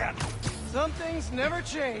newsman! Some things never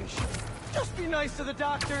change. Just be nice to the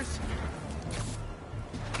doctors.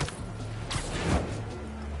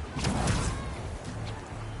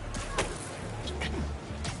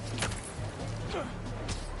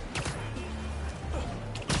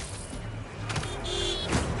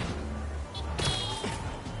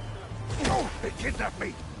 No, they kidnapped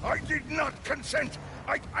me! I did not consent!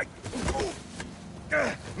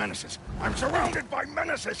 Menaces! I'm surrounded by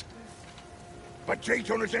menaces! But J.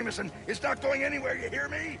 Jonah Jameson is not going anywhere, you hear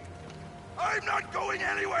me? I'm not going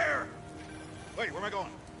anywhere! Wait, where am I going?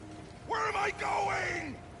 Where am I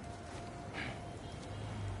going?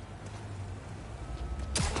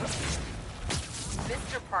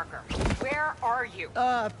 Mr. Parker, where are you?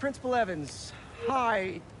 Principal Evans.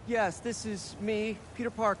 Hi. Yes, this is me, Peter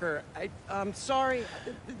Parker. I'm sorry.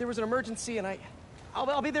 There was an emergency and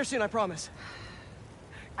I'll be there soon, I promise.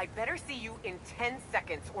 I better see you in 10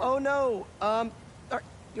 seconds or... Oh no.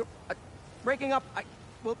 You're breaking up.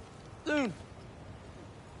 Well, soon.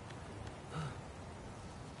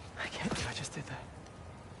 I can't believe I just did that.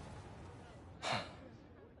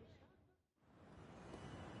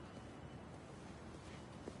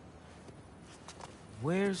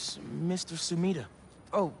 Where's Mr. Sumida?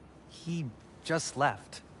 Oh, he just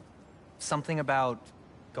left. Something about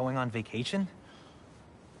going on vacation?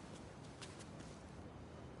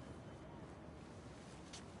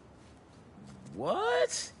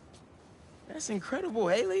 What? That's incredible,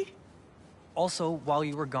 Haley. Also, while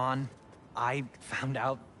you were gone, I found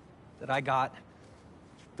out that I got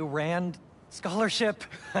the Rand scholarship.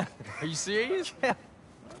 Are you serious? Yeah.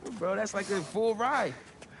 Bro, that's like a full ride.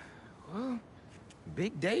 Well,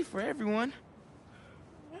 big day for everyone.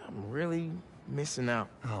 I'm really missing out.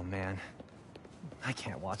 Oh, man. I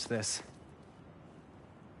can't watch this.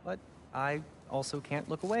 But I also can't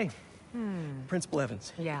look away. Principal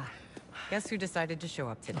Evans. Yeah. Guess who decided to show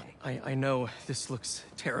up today? I know this looks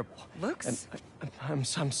terrible. Looks? And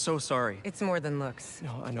I'm so sorry. It's more than looks.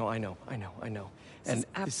 No, I know. And this is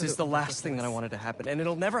absolutely the last thing that I ridiculous. wanted to happen, and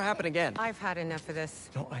it'll never happen again. I've had enough of this.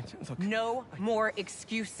 No, look. No more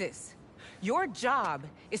excuses. Your job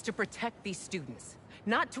is to protect these students,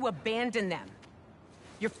 not to abandon them.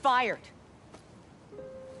 You're fired.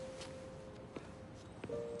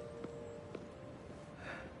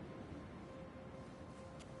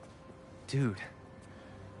 Dude.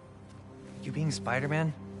 You being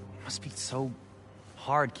Spider-Man must be so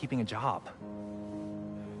hard keeping a job.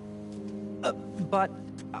 But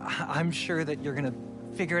I'm sure that you're gonna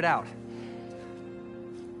figure it out.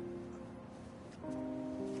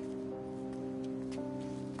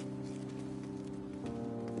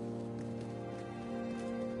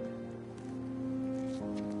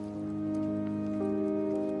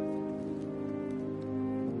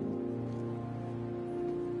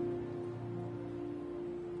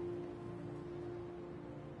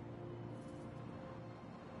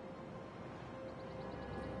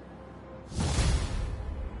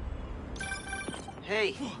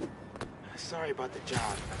 Hey, sorry about the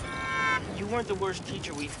job. You weren't the worst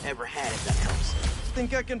teacher we've ever had, if that helps.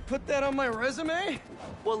 Think I can put that on my resume?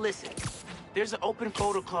 Well, listen. There's an open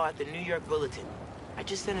photo call at the New York Bulletin. I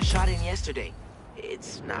just sent a shot in yesterday.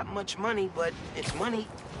 It's not much money, but it's money.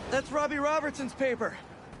 That's Robbie Robertson's paper.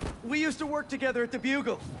 We used to work together at the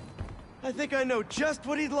Bugle. I think I know just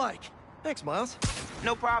what he'd like. Thanks, Miles.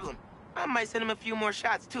 No problem. I might send him a few more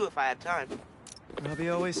shots, too, if I have time. Robbie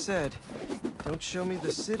always said, don't show me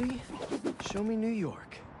the city, show me New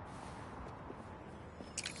York.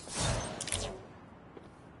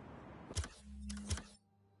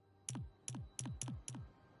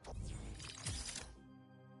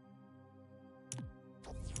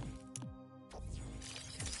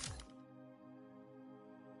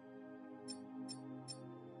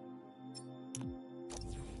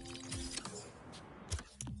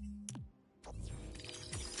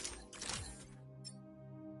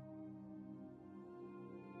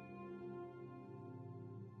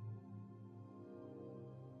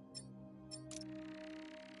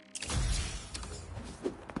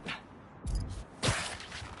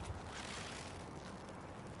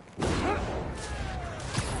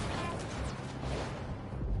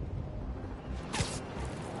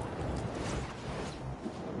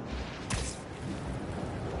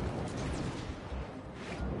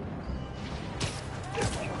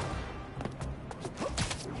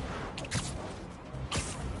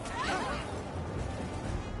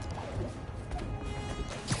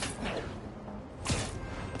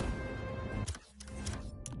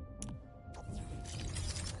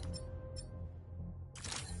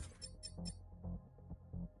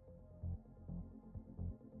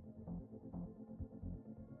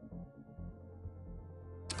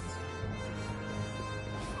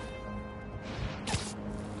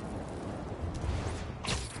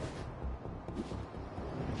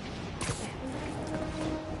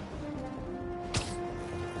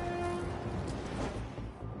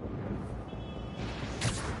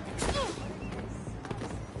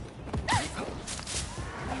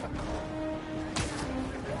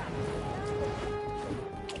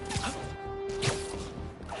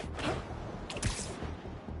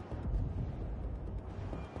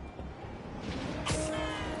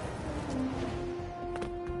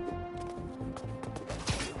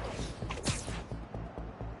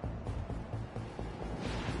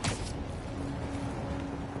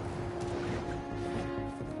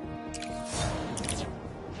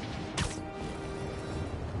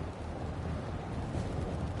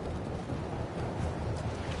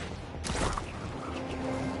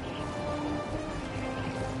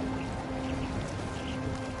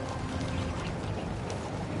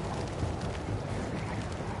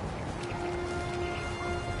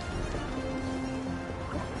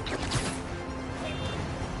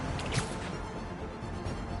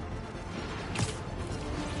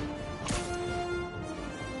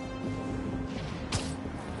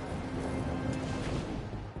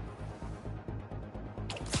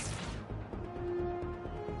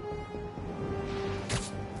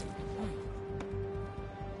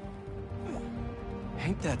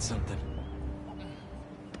 Ain't that something?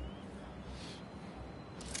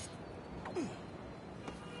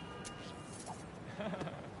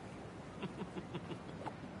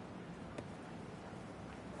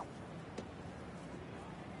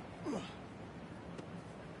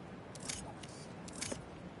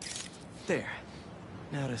 There.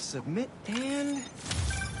 Now to submit and...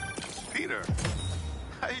 Peter,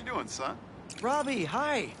 how you doing, son? Robbie,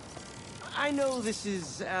 hi. I know this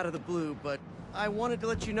is out of the blue, but I wanted to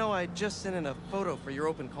let you know I just sent in a photo for your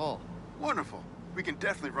open call. Wonderful. We can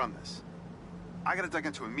definitely run this. I gotta duck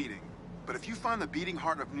into a meeting, but if you find the beating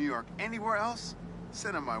heart of New York anywhere else,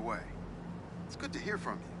 send it my way. It's good to hear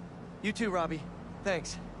from you. You too, Robbie.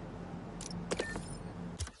 Thanks.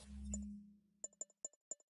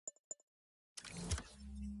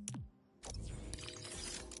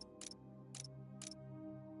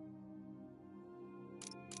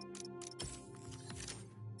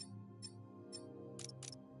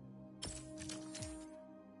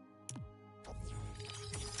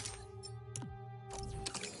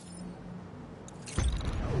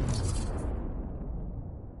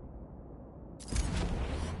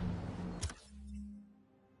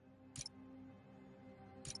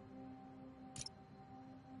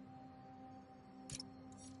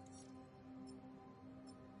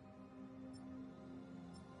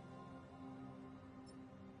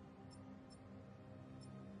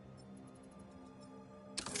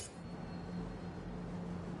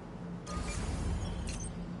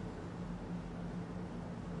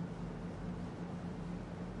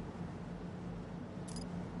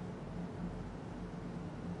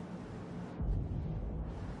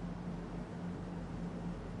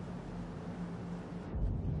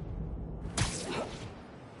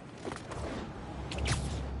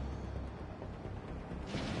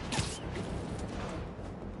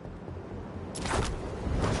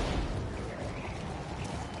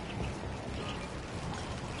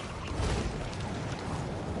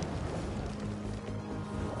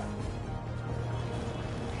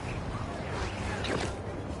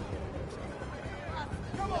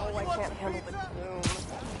 Can't handle the gloom.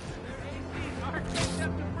 Aren't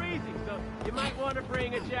up to freezing, so you might want to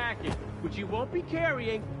bring a jacket, which you won't be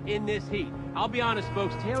carrying in this heat. I'll be honest,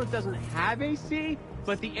 folks, Taylor doesn't have AC,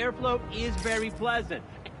 but the airflow is very pleasant.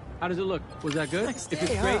 How does it look? Was that good? Nice If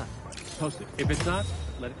it's day, great, huh? post it. If it's not,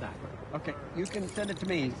 let it die. Okay, you can send it to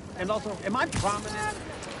me. And also, am I prominent?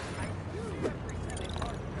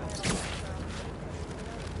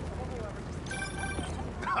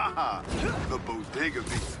 Haha, the Bodega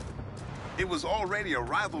Beef. It was already a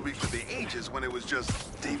rivalry for the ages when it was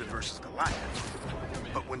just David versus Goliath.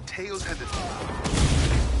 But when Tails had to...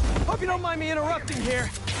 Hope you don't mind me interrupting here.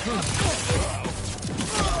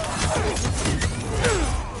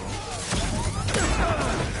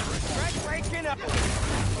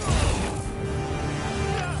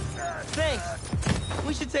 Thanks.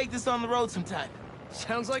 We should take this on the road sometime.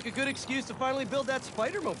 Sounds like a good excuse to finally build that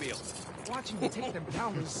Spider-Mobile. Watching you take them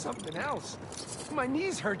down was something else. My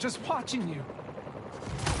knees hurt just watching you.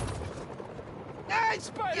 Hey,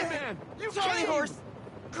 Spider-Man! You Sorry, came! horse.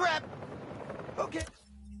 Crap. Okay.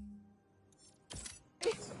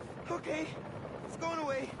 Okay. It's going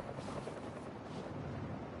away.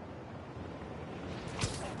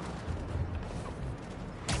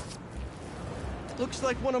 Looks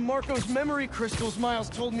like one of Marco's memory crystals Miles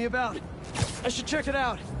told me about. I should check it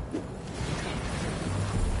out.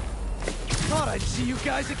 Thought I'd see you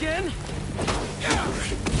guys again.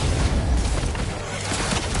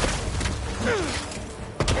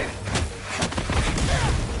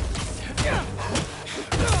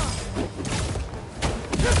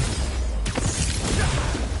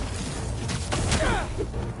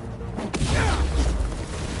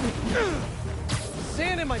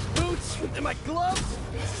 Sand in my boots, in my gloves.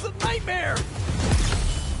 It's a nightmare.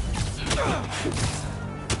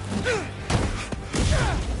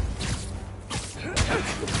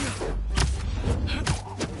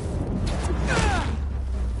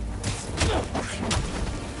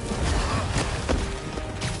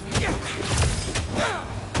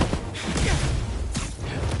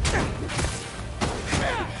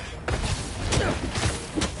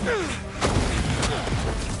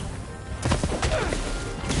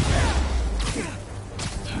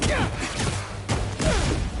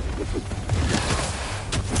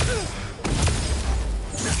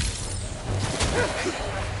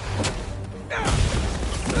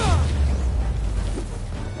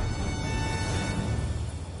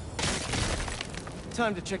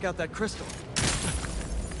 Time to check out that crystal.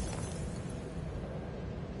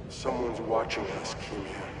 Someone's watching us,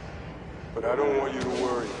 Keemia. But I don't want you to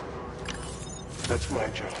worry. That's my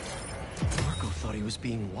job. Marco thought he was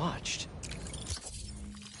being watched.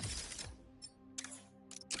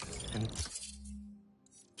 And...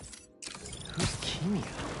 who's Kimia?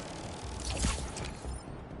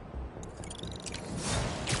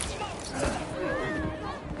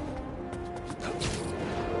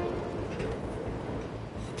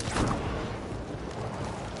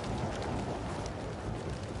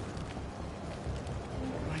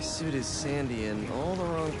 My suit is sandy in all the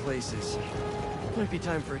wrong places. Might be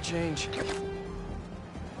time for a change.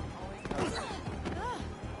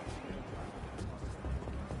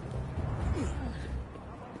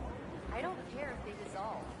 I don't care if they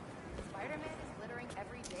dissolve. Spider-Man is littering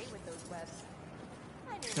every day with those webs.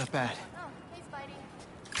 Not bad. Oh, hey, Spidey.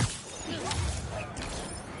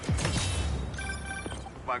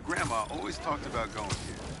 My grandma always talked about going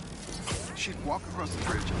here. She'd walk across the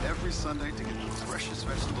bridge every Sunday to get the freshest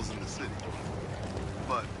vegetables in the city.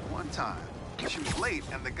 But one time, she was late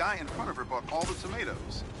and the guy in front of her bought all the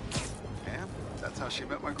tomatoes. And that's how she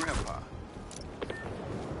met my grandpa.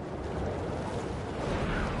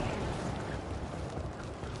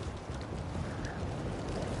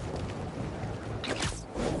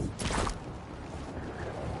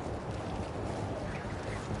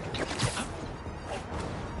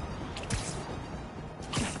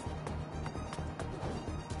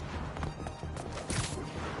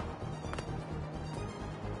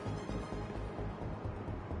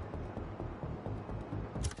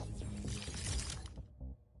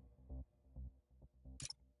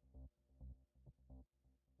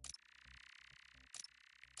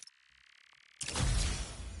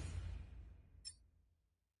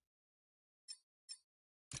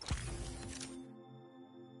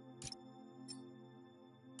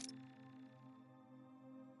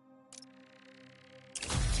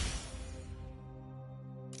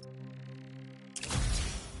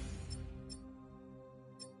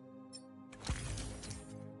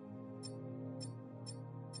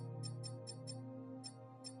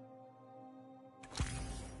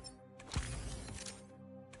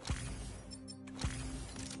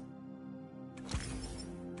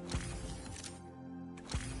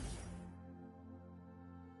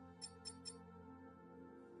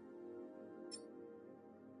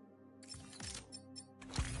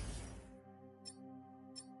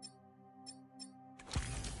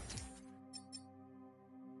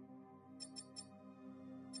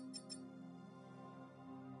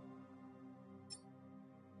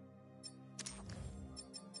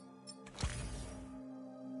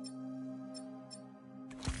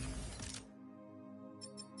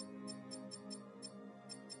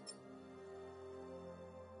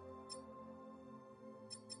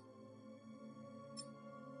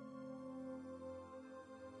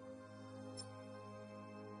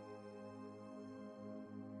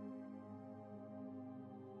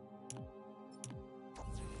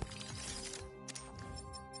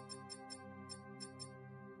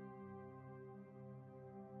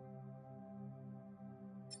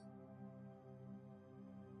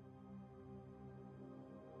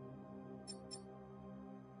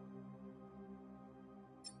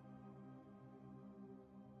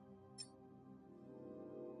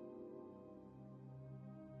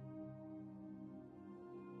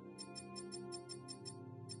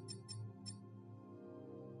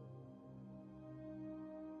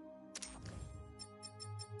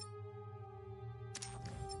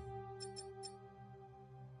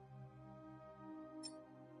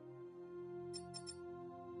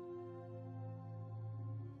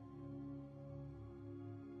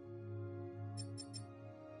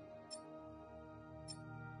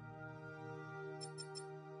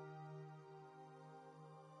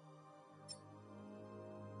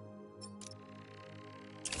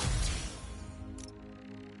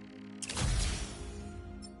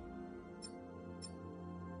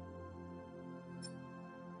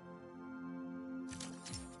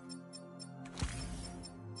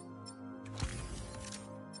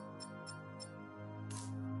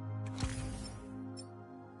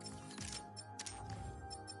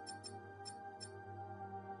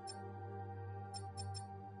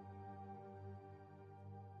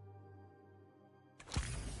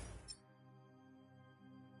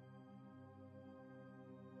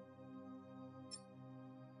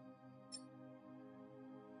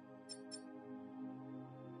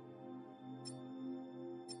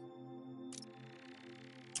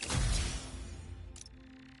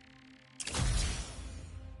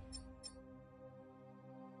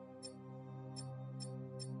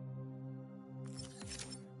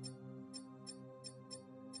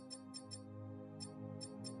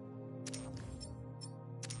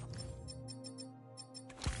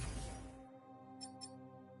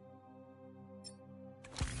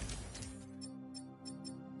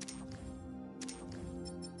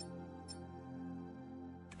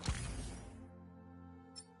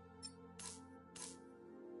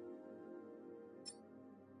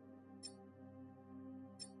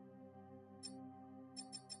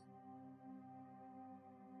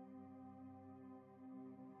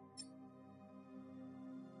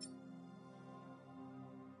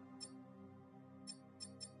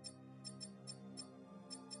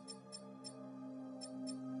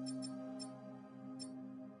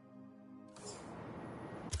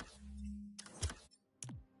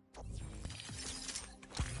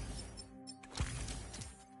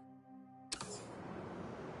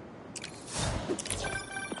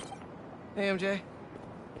 Hey, MJ.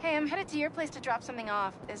 Hey, I'm headed to your place to drop something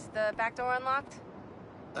off. Is the back door unlocked?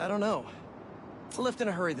 I don't know. I left in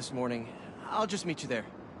a hurry this morning. I'll just meet you there.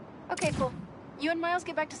 Okay, cool. You and Miles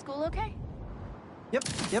get back to school okay? Yep.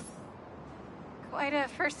 Quite a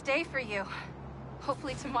first day for you.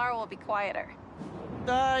 Hopefully tomorrow will be quieter.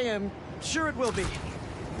 I am sure it will be.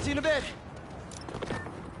 See you in a bit.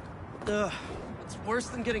 Ugh, it's worse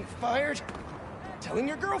than getting fired. Telling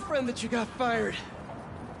your girlfriend that you got fired.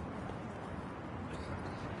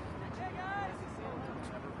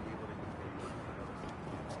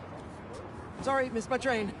 Sorry, missed my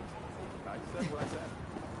train. I said what I said.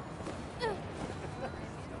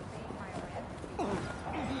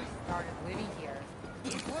 Started living here.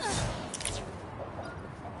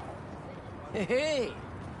 Hey!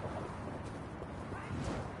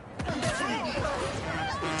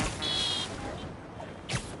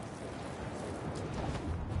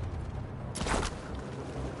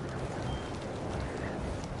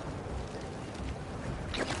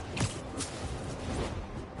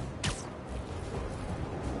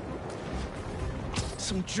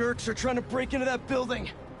 Some jerks are trying to break into that building.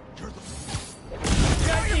 You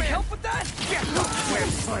guys need help with that? Get where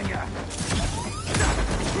Slinger!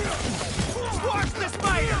 Squash the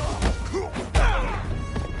spider!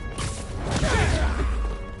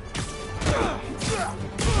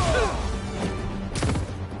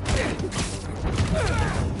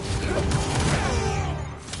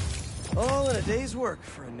 All in a day's work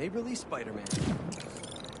for a neighborly Spider-Man.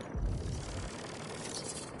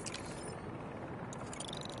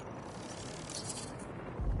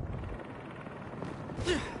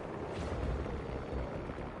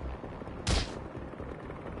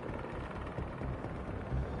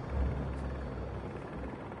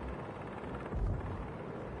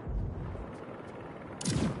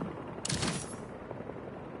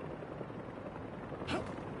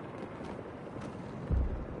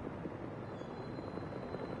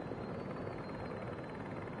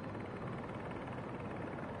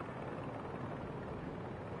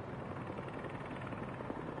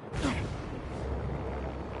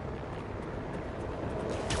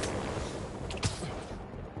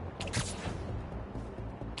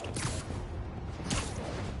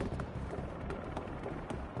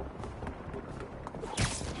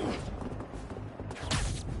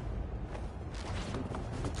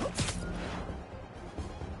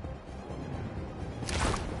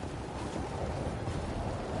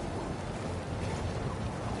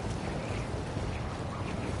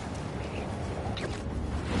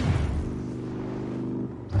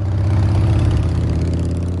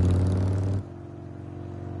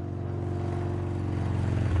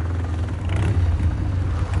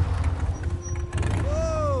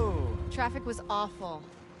 Traffic was awful.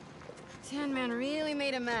 Tan Man really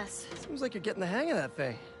made a mess. Seems like you're getting the hang of that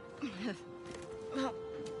thing. Well,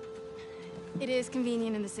 it is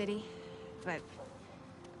convenient in the city, but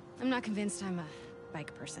I'm not convinced I'm a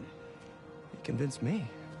bike person. You convinced me.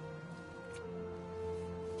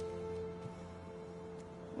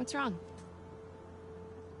 What's wrong?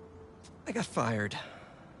 I got fired.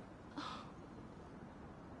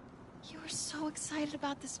 You were so excited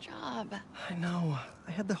about this job. I know.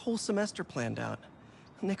 I had the whole semester planned out.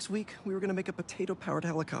 Next week, we were gonna make a potato-powered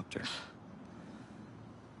helicopter.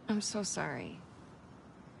 I'm so sorry.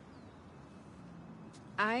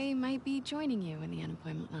 I might be joining you in the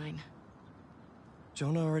unemployment line.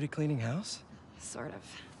 Jonah already cleaning house? Sort of.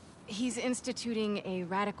 He's instituting a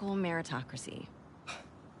radical meritocracy.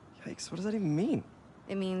 Yikes, what does that even mean?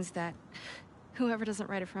 It means that whoever doesn't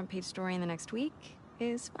write a front-page story in the next week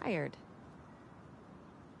is fired.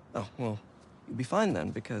 Oh, well, you'll be fine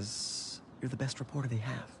then, because you're the best reporter they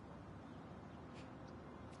have.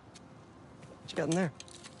 What you got in there?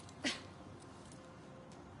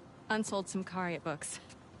 Unsold Symkaria books.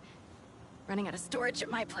 Running out of storage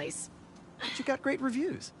at my place. But you got great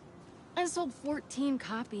reviews. I sold 14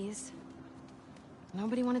 copies.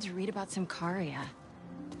 Nobody wanted to read about Symkaria.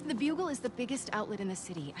 The Bugle is the biggest outlet in the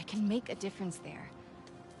city. I can make a difference there.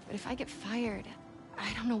 But if I get fired,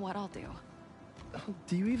 I don't know what I'll do.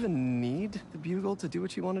 Do you even need the Bugle to do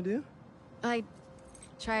what you want to do? I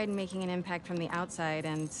tried making an impact from the outside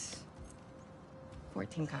and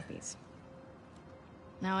 14 copies.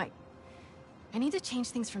 Now I need to change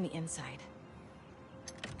things from the inside.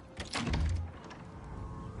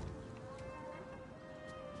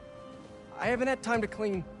 I haven't had time to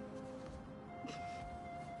clean.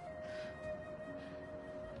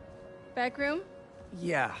 Back room?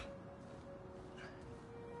 Yeah.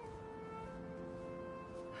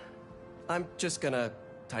 I'm just gonna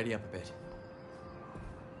tidy up a bit.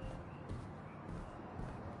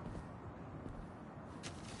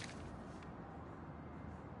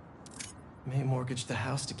 May mortgaged the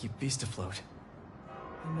house to keep Beast afloat.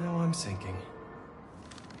 And now I'm sinking.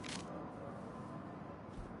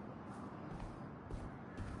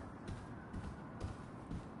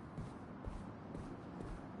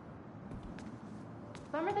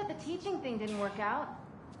 Bummer that the teaching thing didn't work out.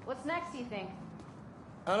 What's next, do you think?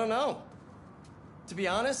 I don't know. To be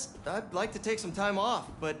honest, I'd like to take some time off,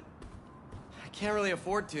 but I can't really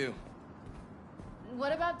afford to.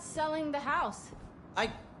 What about selling the house?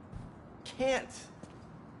 I can't.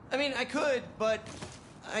 I mean, I could, but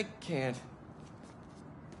I can't.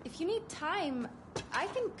 If you need time, I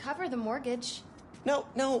can cover the mortgage. No,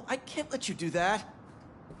 I can't let you do that.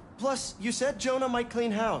 Plus, you said Jonah might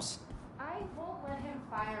clean house. I won't let him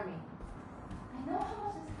fire me. I know how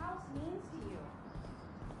much this house means to you.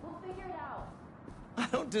 We'll figure it out. I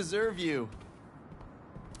don't deserve you.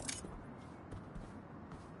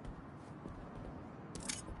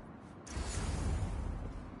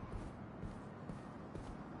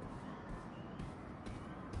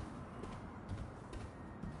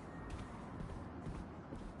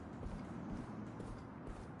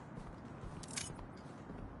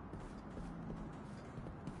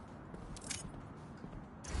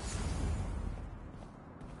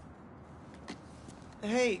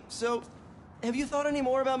 Hey, so, have you thought any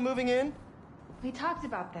more about moving in? We talked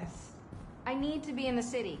about this. I need to be in the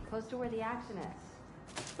city, close to where the action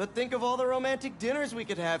is. But think of all the romantic dinners we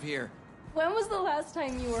could have here. When was the last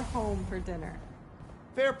time you were home for dinner?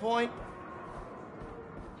 Fair point.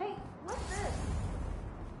 Hey, what's this?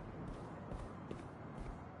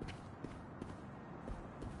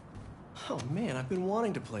 Oh man, I've been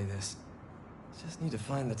wanting to play this. Just need to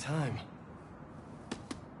find the time.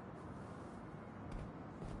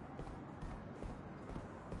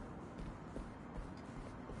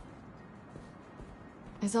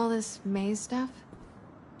 Is all this May's stuff?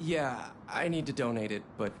 Yeah, I need to donate it,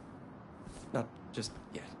 but not just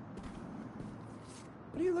yet.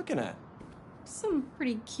 What are you looking at? Some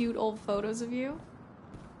pretty cute old photos of you.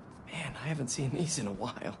 Man, I haven't seen these in a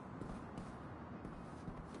while.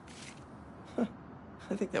 Huh.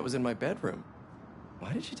 I think that was in my bedroom.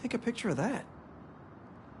 Why did she take a picture of that?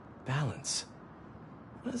 Balance.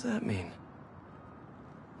 What does that mean?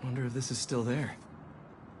 Wonder if this is still there.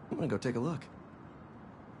 I'm gonna go take a look.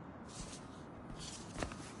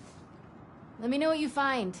 Let me know what you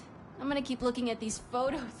find. I'm gonna keep looking at these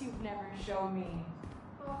photos you've never shown me.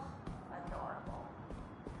 Oh, adorable.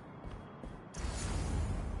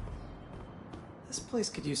 This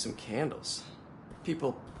place could use some candles.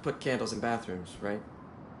 People put candles in bathrooms, right?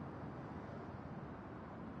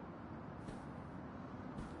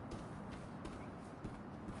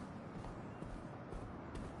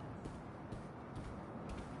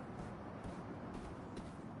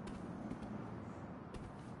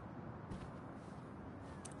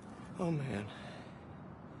 Oh man,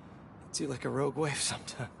 hits you like a rogue wave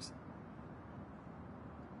sometimes.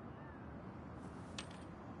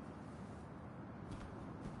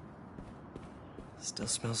 Still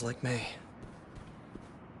smells like May.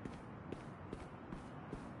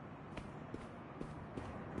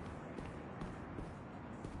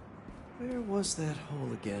 Where was that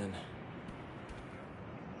hole again?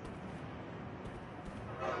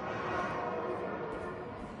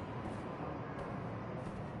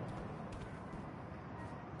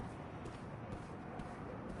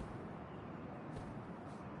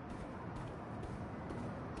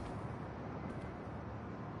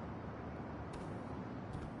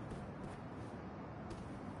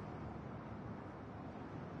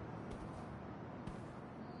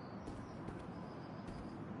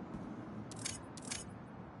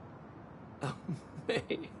 Oh,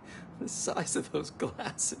 May, the size of those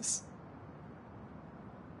glasses.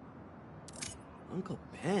 Uncle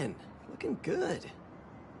Ben, looking good.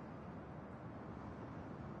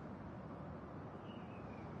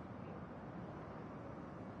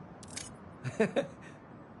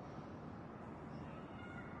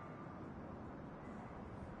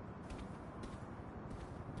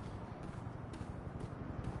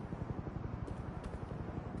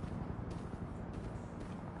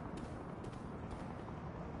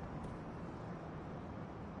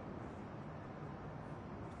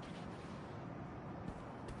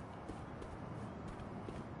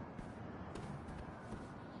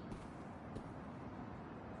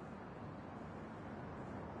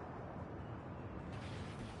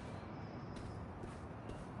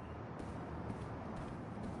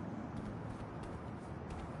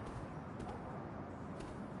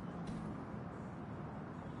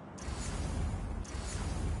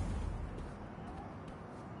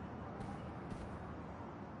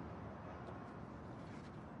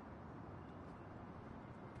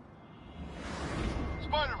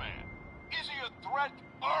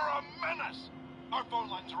 Our phone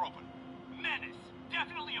lines are open. Menace.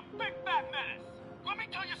 Definitely a big fat menace. Let me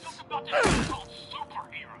tell you something about this guy called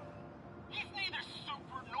Superhero. He's neither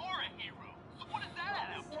super nor a hero. So what does that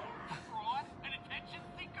add up to? A fraud? An attention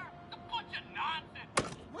seeker? A bunch of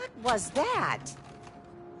nonsense. What was that?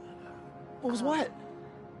 What was what?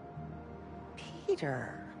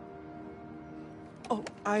 Peter. Oh,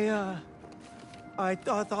 I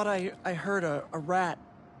thought I heard a rat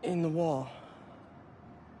in the wall.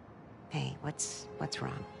 Hey, what's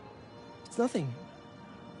wrong? It's nothing.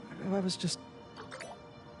 I was just...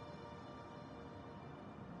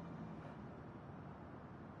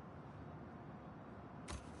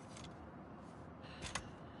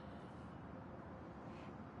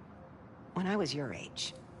 When I was your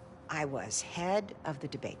age, I was head of the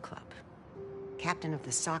debate club, captain of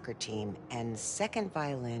the soccer team, and second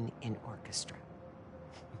violin in orchestra.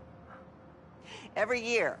 Every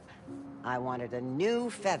year, I wanted a new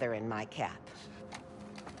feather in my cap.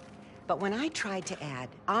 But when I tried to add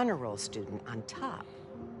honor roll student on top,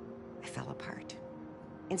 I fell apart.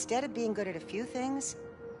 Instead of being good at a few things,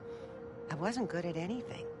 I wasn't good at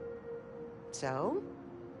anything. So,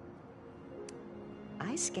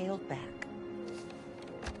 I scaled back.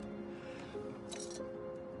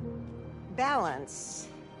 Balance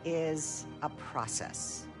is a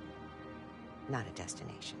process, not a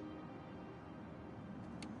destination.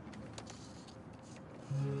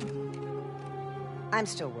 I'm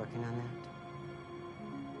still working on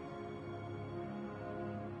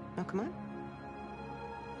that. Oh, come on.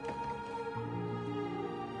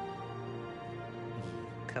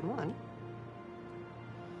 Come on.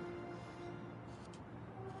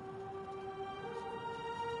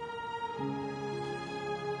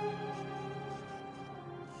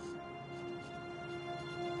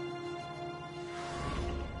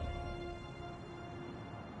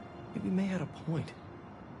 Maybe May had a point.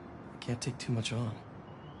 I can't take too much on.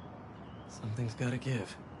 Something's gotta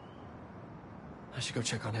give. I should go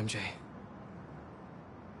check on MJ.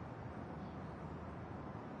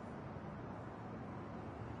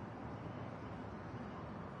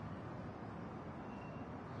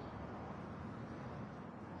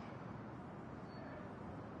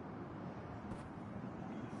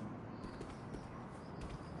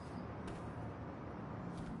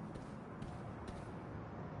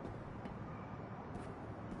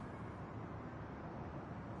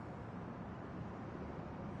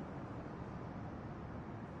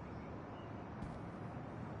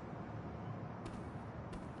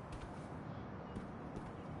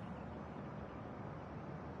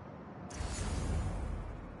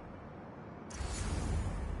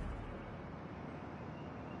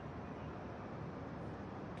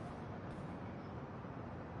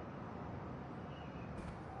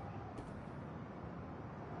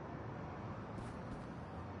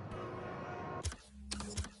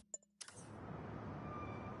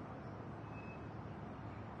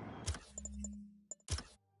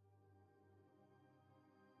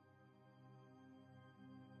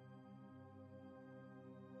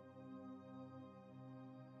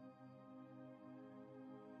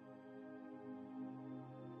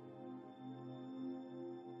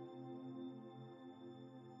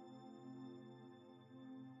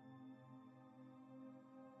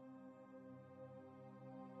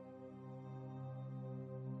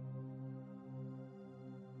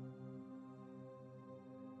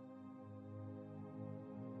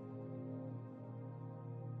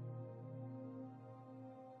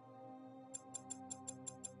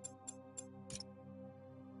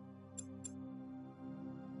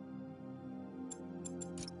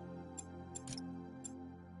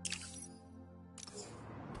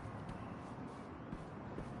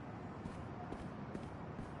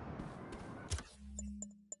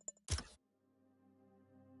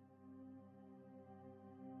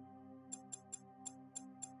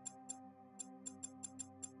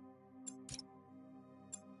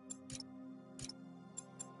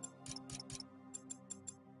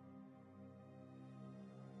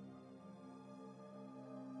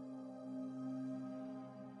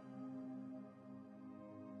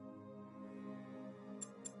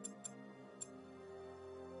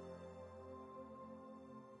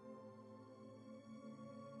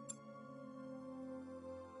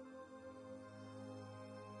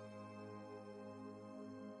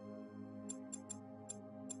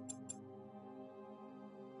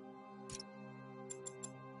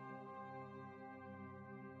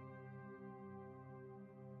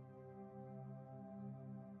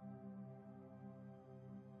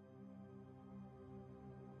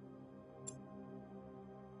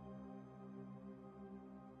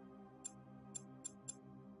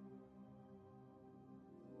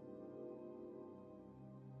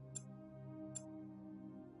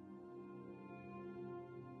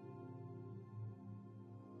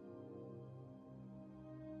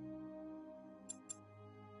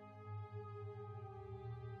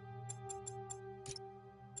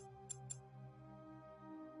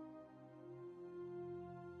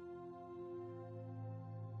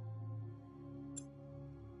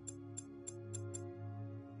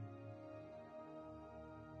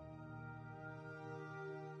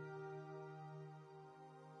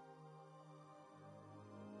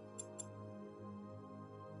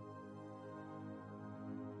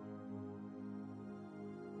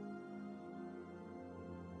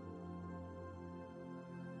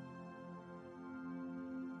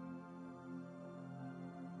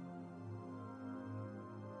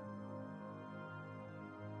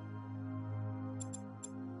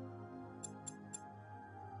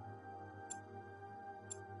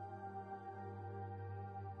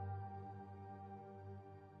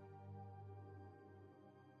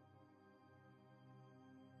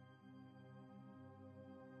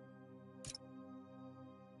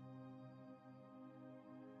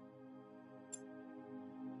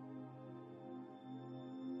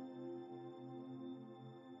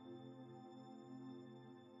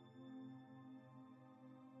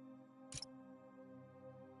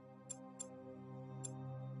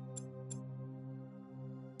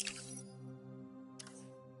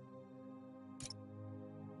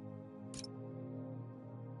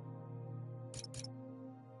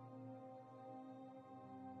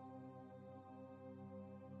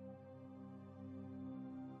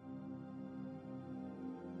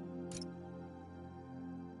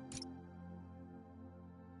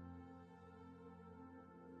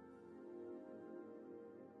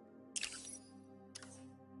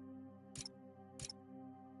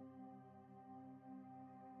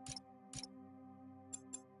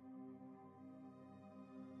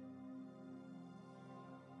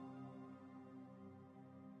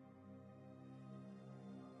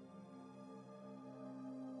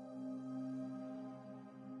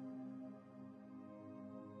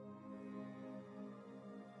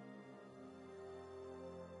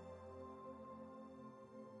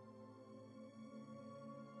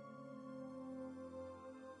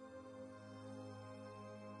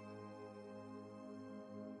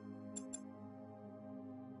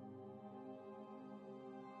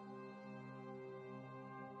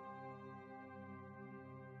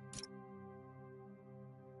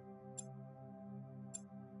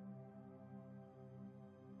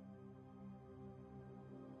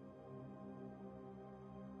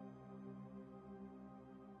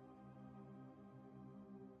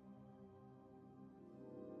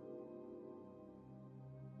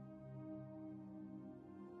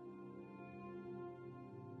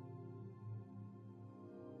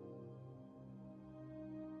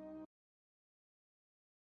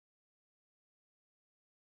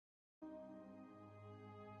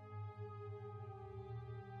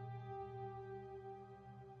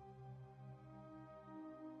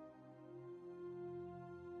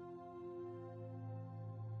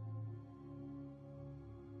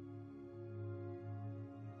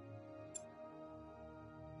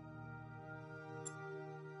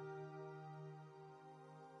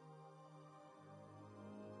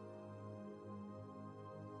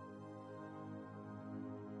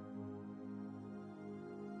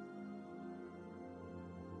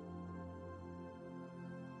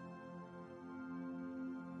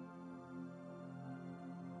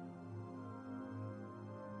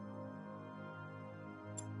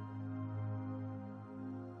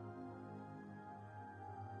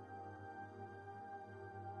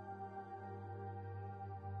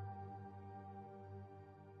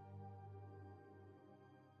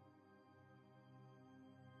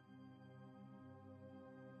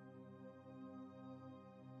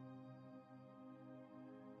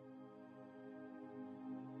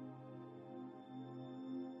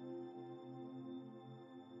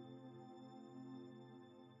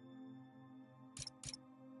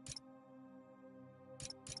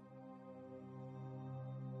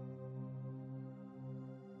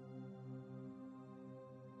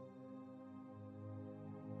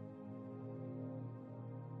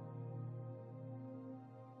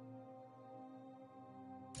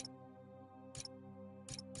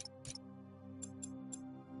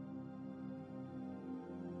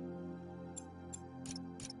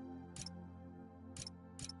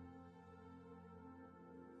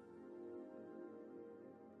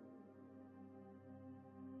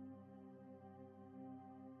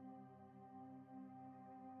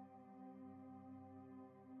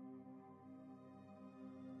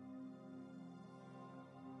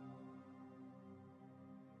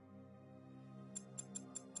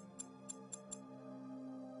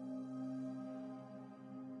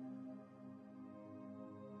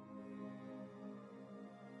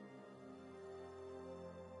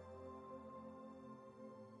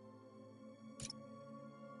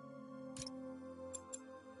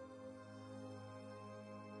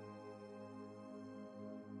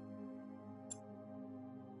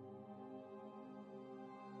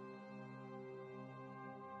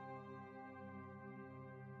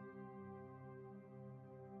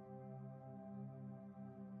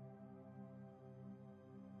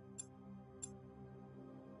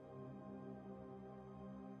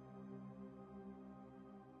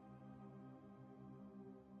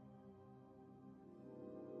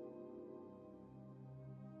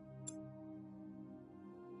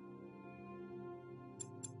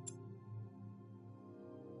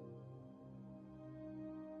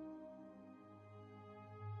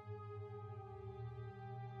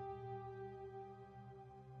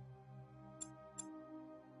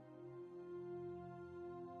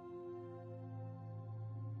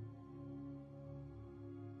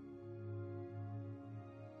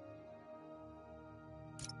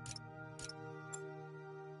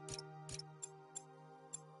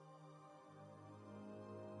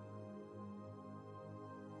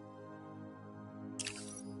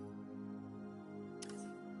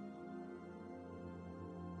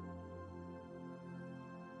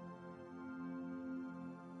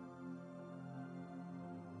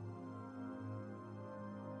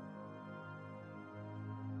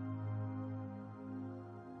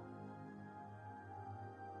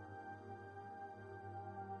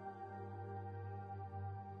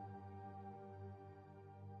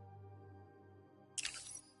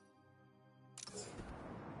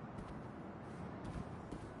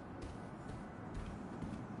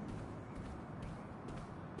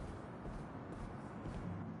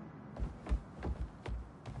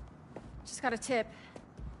 Just got a tip.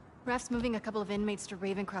 Raph's moving a couple of inmates to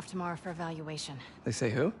Ravencroft tomorrow for evaluation. They say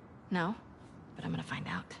who? No, but I'm gonna find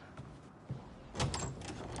out.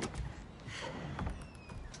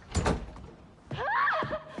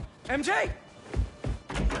 MJ!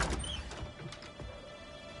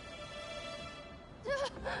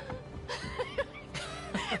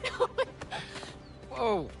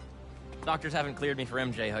 Whoa. Doctors haven't cleared me for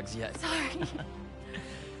MJ hugs yet. Sorry.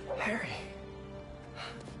 Harry.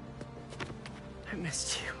 I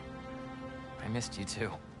missed you. I missed you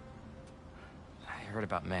too. I heard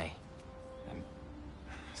about May. I'm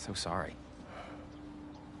so sorry.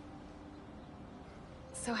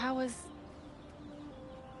 So how was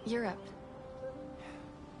Europe?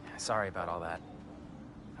 Sorry about all that.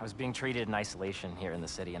 I was being treated in isolation here in the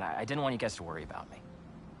city, and I didn't want you guys to worry about me.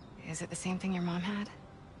 Is it the same thing your mom had?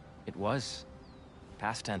 It was.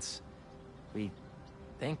 Past tense. We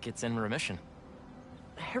think it's in remission.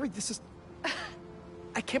 Harry, this is...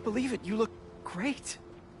 I can't believe it. You look great.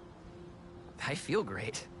 I feel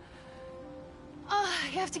great. I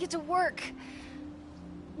have to get to work.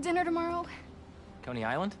 Dinner tomorrow? Coney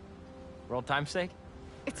Island? For old time's sake?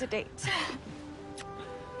 It's a date.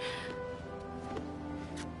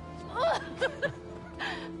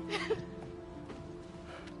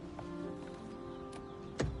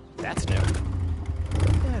 That's new.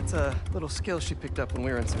 Yeah, it's a little skill she picked up when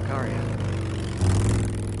we were in Sakaria.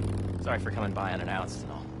 Sorry for coming by unannounced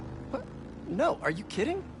and all. What? No, are you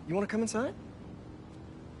kidding? You want to come inside?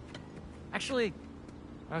 Actually,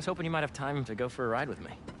 I was hoping you might have time to go for a ride with me.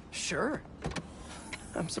 Sure.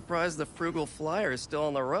 I'm surprised the frugal flyer is still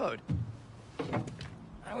on the road.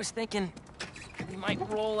 I was thinking we might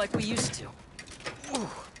roll like we used to. Ooh.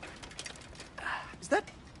 Is that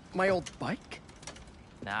my old bike?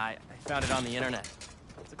 Nah, I found it on the internet.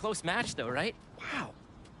 It's a close match though, right? Wow.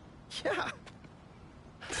 Yeah.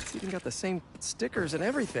 It's even got the same stickers and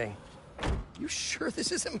everything. You sure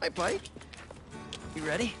this isn't my bike? You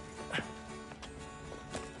ready?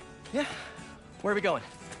 Yeah. Where are we going?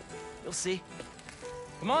 You'll see.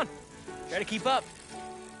 Come on. Try to keep up.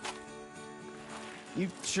 You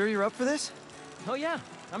sure you're up for this? Oh yeah,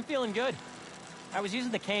 I'm feeling good. I was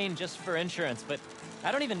using the cane just for insurance, but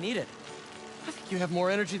I don't even need it. I think you have more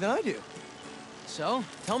energy than I do. So,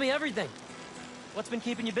 tell me everything. What's been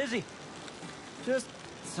keeping you busy? Just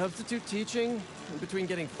substitute teaching in between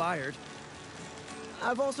getting fired.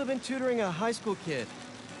 I've also been tutoring a high school kid.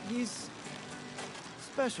 He's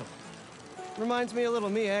special. Reminds me a little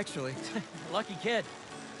of me, actually. Lucky kid.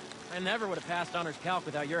 I never would have passed honors calc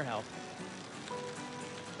without your help.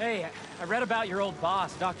 Hey, I read about your old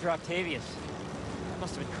boss, Dr. Octavius. That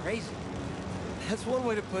must have been crazy. That's one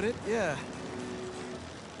way to put it, yeah.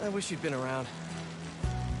 I wish you'd been around.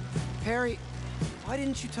 Harry, why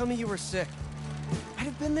didn't you tell me you were sick? I'd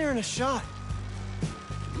have been there in a shot.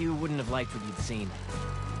 You wouldn't have liked what you'd seen.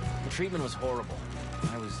 The treatment was horrible.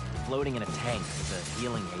 I was floating in a tank with a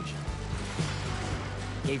healing agent.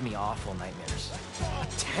 It gave me awful nightmares. A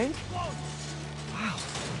tank? Wow.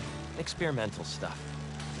 Experimental stuff.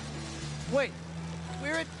 Wait,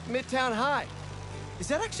 we're at Midtown High. Is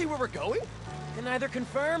that actually where we're going? Can neither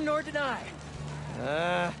confirm nor deny.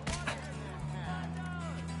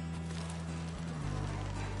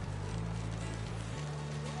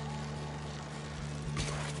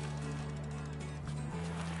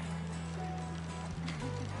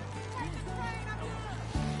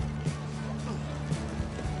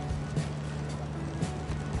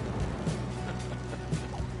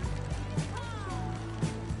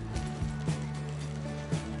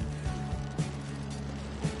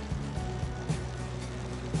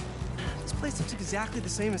 This place looks exactly the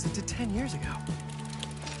same as it did 10 years ago.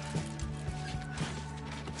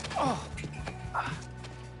 Oh!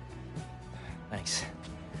 Thanks.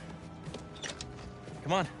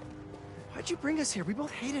 Come on. Why'd you bring us here? We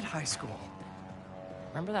both hated high school.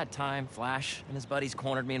 Remember that time Flash and his buddies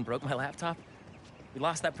cornered me and broke my laptop? We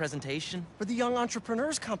lost that presentation. For the Young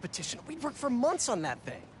Entrepreneurs Competition. We'd worked for months on that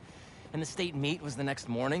thing. And the state meet was the next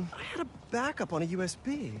morning. I had a backup on a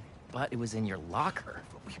USB. But it was in your locker.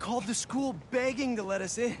 We called the school begging to let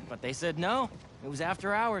us in. But they said no. It was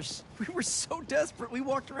after hours. We were so desperate, we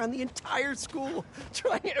walked around the entire school,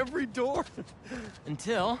 trying every door.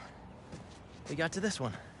 Until we got to this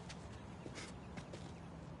one.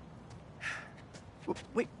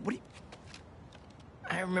 Wait, what do you...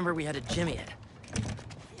 I remember we had to jimmy it.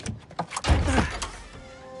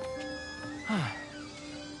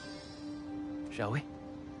 Shall we?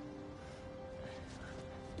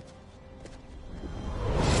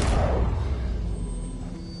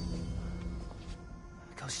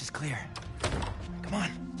 The coast is clear. Come on.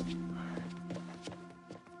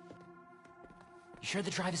 sure the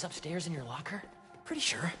drive is upstairs in your locker? Pretty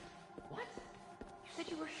sure. What? You said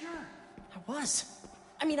you were sure. I was.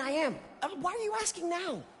 I mean, I am. Why are you asking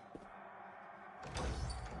now?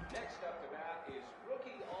 Next up to bat is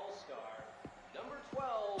rookie all-star, number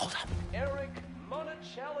 12. Hold up. Eric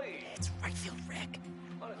Monticelli. It's right field, Rick.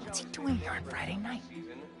 What's he doing here on Friday night?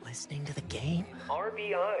 Listening to the game?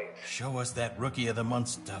 RBI. Show us that Rookie of the Month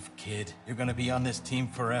stuff, kid. You're gonna be on this team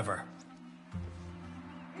forever.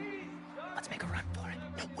 Let's make a run for it.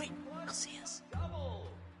 No, wait. He'll see us. Double.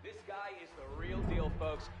 This guy is the real deal,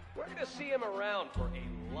 folks. We're gonna see him around for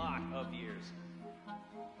a lot of years.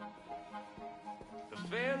 The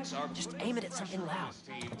fans are just aim it at something loud.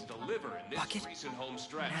 Teams deliver in this Bucket? recent home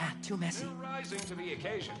stretch. Nah, too messy. They're rising to the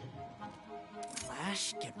occasion.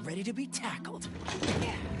 Flash, get ready to be tackled.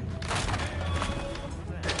 Yeah.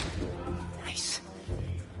 Nice.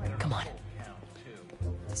 Come on.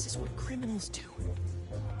 This is what criminals do.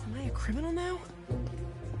 Am I a criminal now?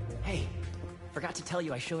 Hey, forgot to tell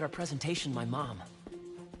you I showed our presentation to my mom.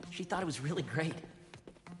 She thought it was really great.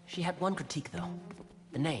 She had one critique, though.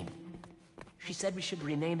 The name. She said we should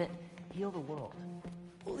rename it Heal the World.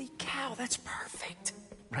 Holy cow, that's perfect.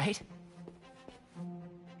 Right?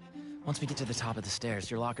 Once we get to the top of the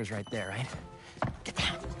stairs, your locker's right there, right? Get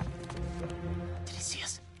down. Did he see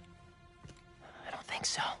us? I don't think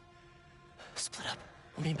so. Split up.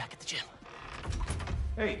 We'll meet back at the gym.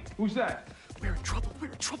 Hey, who's that? We're in trouble. We're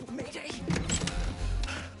in trouble. Mayday.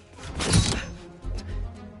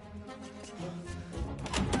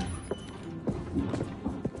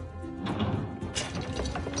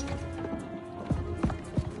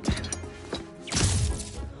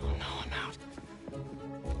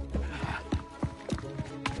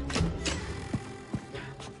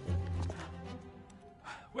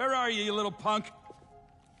 Where are you little punk?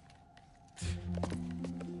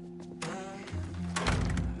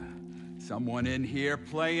 Someone in here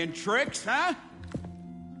playing tricks, huh?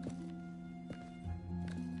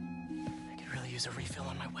 I could really use a refill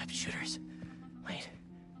on my web shooters. Wait,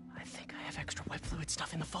 I think I have extra web fluid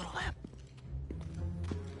stuff in the photo lab.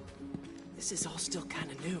 This is all still kind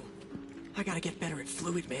of new. I gotta get better at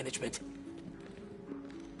fluid management.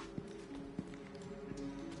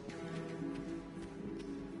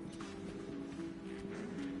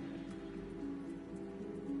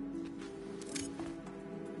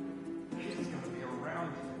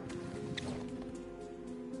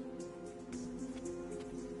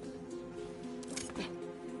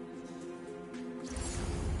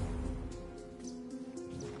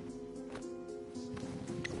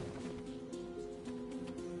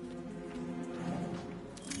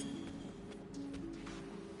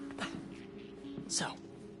 So,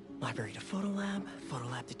 library to photo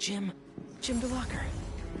lab to gym to locker.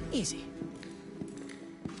 Easy.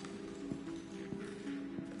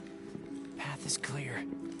 Path is clear.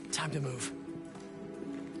 Time to move.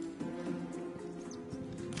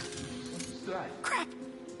 Crap!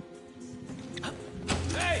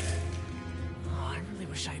 Hey! Oh, I really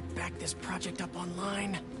wish I had backed this project up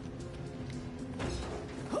online.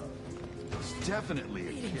 It's definitely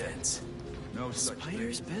a Eating kid. vents. No such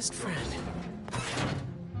Spider's thing. best friend.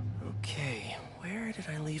 Okay, where did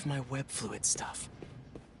I leave my web fluid stuff?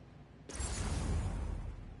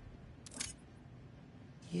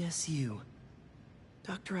 Yes, you.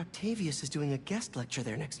 Dr. Octavius is doing a guest lecture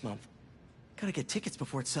there next month. Gotta get tickets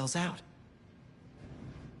before it sells out.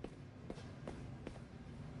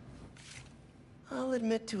 I'll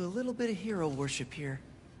admit to a little bit of hero worship here.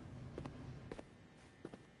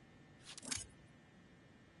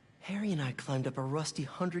 Harry and I climbed up a rusty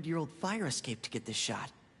 100-year-old fire escape to get this shot.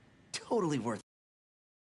 Totally worth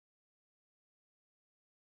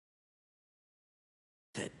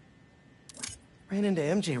it. Ran into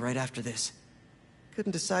MJ right after this.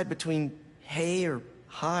 Couldn't decide between hey or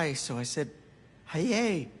hi, so I said,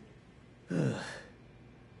 hey. Ugh.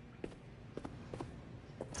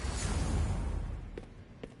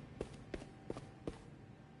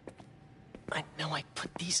 I know I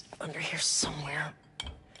put these under here somewhere.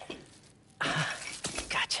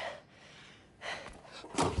 Gotcha.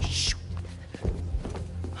 Shoot.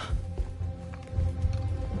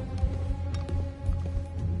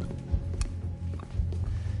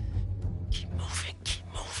 Keep moving, keep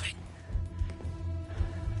moving.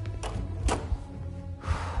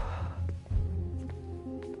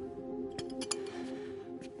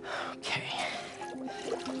 Okay.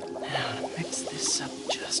 Now mix this up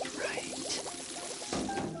just right.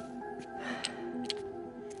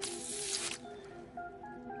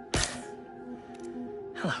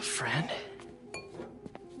 Hello, friend.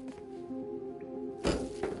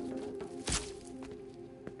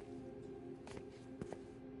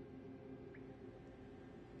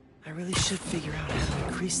 I really should figure out how to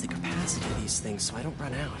increase the capacity of these things so I don't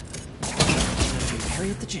run out. I'm gonna meet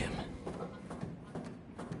Harry at the gym.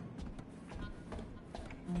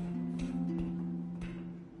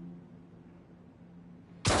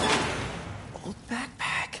 Old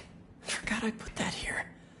backpack. Forgot I put that here.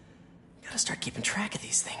 Gotta start keeping track of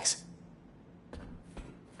these things.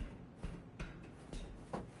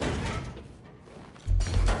 I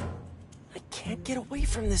can't get away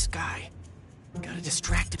from this guy. Gotta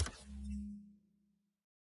distract him.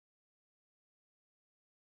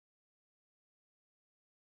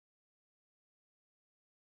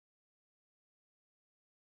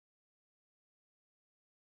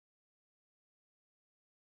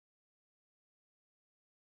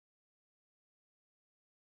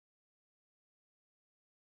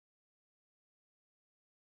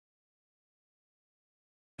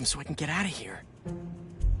 So I can get out of here.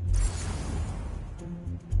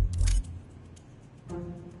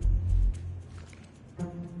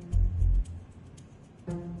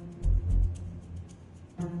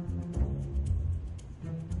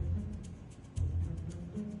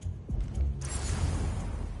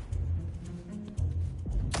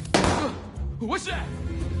 What's that?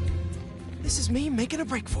 This is me making a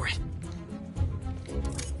break for it.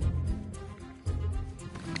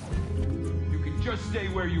 Just stay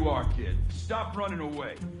where you are, kid. Stop running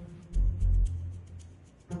away.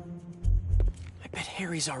 I bet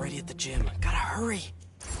Harry's already at the gym. Gotta hurry.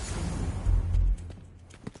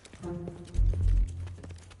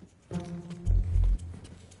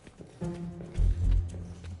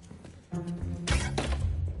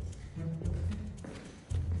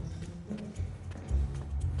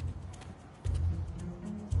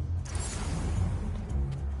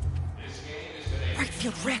 Right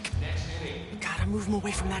field, Rick. Gotta move him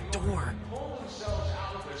away from that door.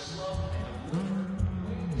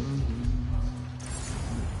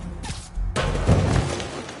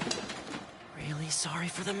 Really sorry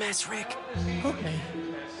for the mess, Rick. Okay.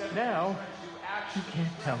 Now, you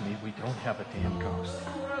can't tell me we don't have a damn ghost.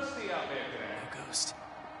 No ghost.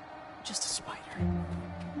 Just a spider.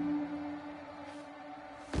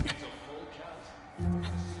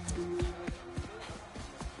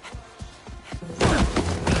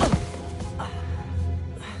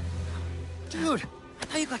 Dude, I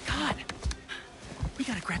thought you got caught. We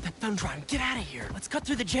gotta grab that thumb drive and get out of here. Let's cut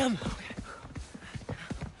through the gym.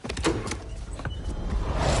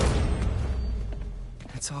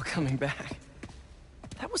 It's all coming back.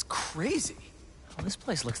 That was crazy. Well, this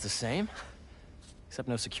place looks the same. Except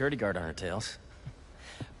no security guard on our tails.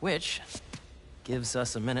 Which gives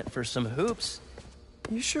us a minute for some hoops.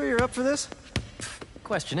 You sure you're up for this?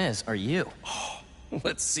 Question is, are you? Oh,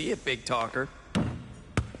 let's see it, big talker.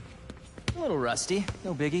 A little rusty,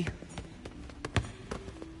 no biggie.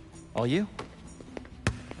 All you?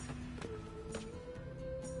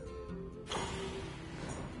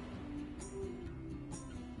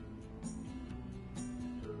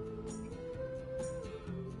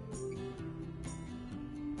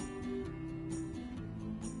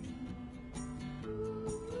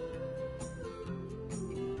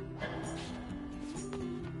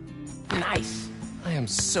 Nice. I am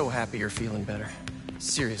so happy you're feeling better.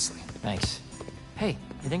 Seriously. Thanks. Hey,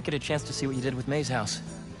 you didn't get a chance to see what you did with May's house.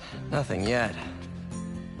 Nothing yet.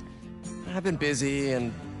 I've been busy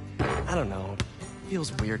and I don't know.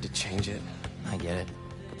 Feels weird to change it. I get it.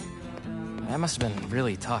 That must have been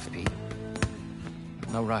really tough, Pete.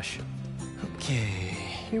 No rush. Okay,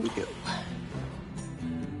 here we go.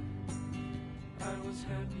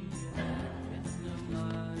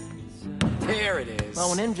 There it is. Well,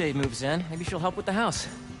 when MJ moves in, maybe she'll help with the house.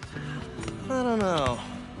 I don't know.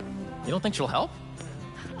 You don't think she'll help?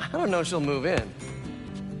 I don't know she'll move in.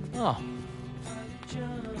 Oh.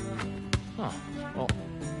 Oh. Well,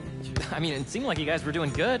 I mean, it seemed like you guys were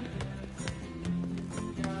doing good.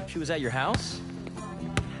 She was at your house?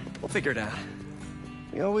 We'll figure it out.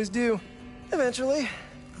 We always do. Eventually.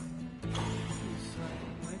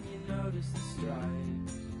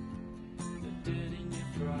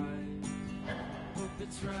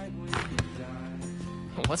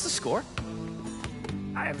 What's the score?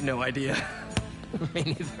 I have no idea. Me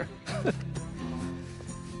neither.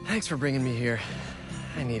 Thanks for bringing me here.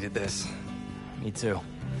 I needed this. Me too.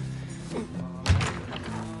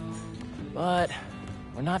 But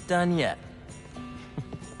we're not done yet.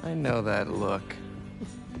 I know that look.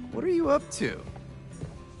 What are you up to?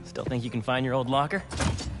 Still think you can find your old locker?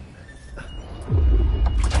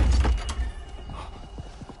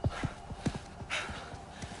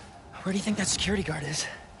 Where do you think that security guard is?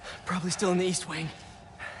 Probably still in the East Wing.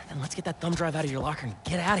 Then let's get that thumb drive out of your locker and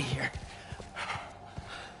get out of here.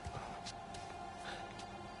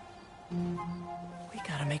 We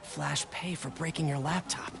gotta make Flash pay for breaking your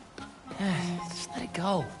laptop. Just let it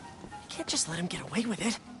go. You can't just let him get away with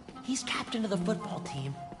it. He's captain of the football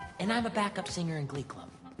team, and I'm a backup singer in Glee Club.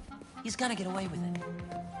 He's gonna get away with it.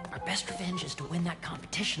 Our best revenge is to win that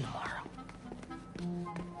competition tomorrow.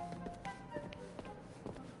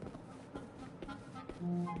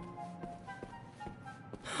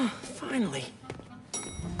 Finally.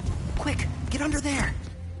 Quick, get under there.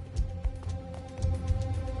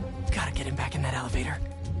 Gotta get him back in that elevator.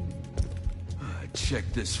 I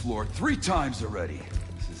checked this floor 3 times already.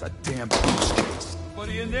 This is a damn goose chase.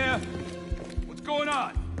 Anybody in there? What's going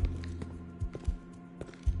on?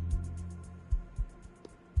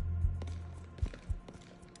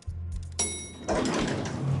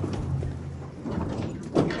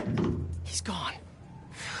 He's gone.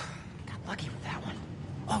 Got lucky with that one.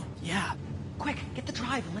 Oh, yeah. Quick, get the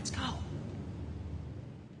drive and let's go.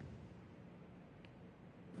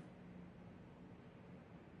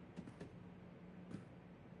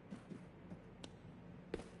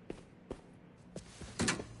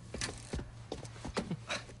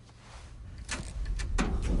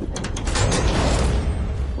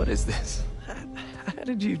 What is this? How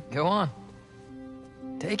did you... Go on.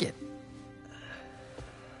 Take it.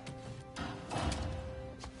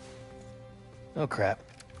 Oh, crap.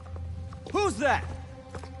 Who's that?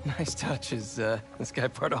 Nice touch. Is this guy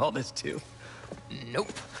part of all this too?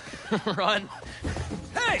 Nope. Run.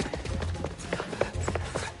 Hey!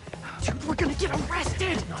 Dude, we're gonna get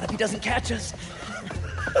arrested! Not if he doesn't catch us.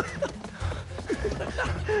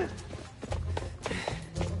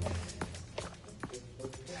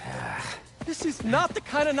 This is not the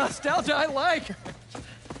kind of nostalgia I like.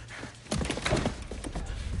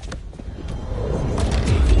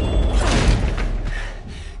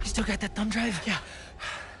 You still got that thumb drive? Yeah.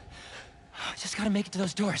 Just gotta make it to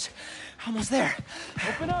those doors. Almost there.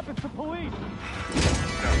 Open up, it's the police!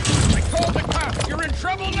 I called the cops! You're in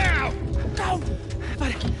trouble now! No!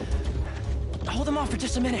 But... hold them off for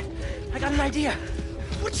just a minute. I got an idea.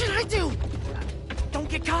 What should I do? Don't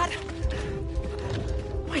get caught?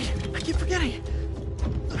 Wait, I keep forgetting.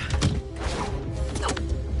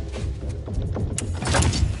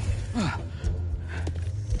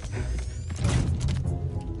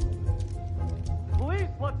 Police,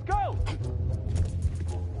 let's go!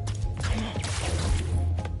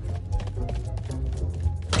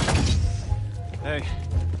 Hey,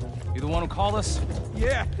 you the one who called us?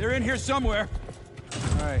 Yeah, they're in here somewhere.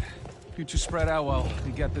 All right, you two spread out while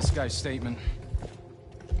we get this guy's statement.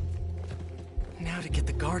 Now to get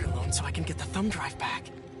the guard alone so I can get the thumb drive back.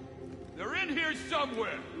 They're in here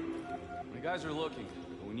somewhere! The guys are looking,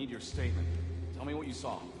 but we need your statement. Tell me what you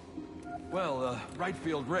saw. Well, right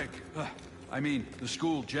field Rick, I mean, the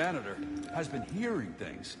school janitor, has been hearing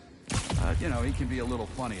things. You know, he can be a little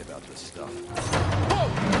funny about this stuff. Whoa!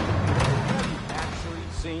 Have you actually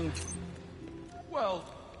seen? Well,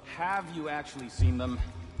 have you actually seen them?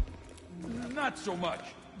 Not so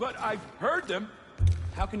much, but I've heard them.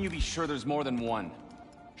 How can you be sure there's more than one?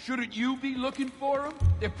 Shouldn't you be looking for them?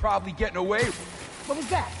 They're probably getting away. What was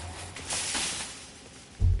that?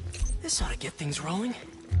 This ought to get things rolling.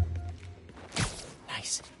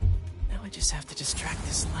 Nice. Now I just have to distract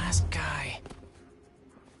this last guy.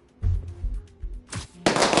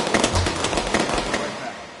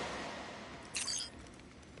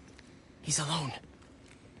 He's alone.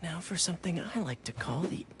 Now for something I like to call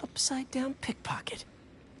the upside-down pickpocket.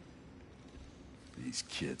 These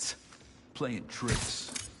kids, playing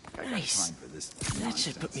tricks. I got Nice. time for this That nonsense.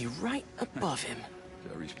 should put me right above him.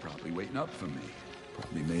 Jerry's probably waiting up for me.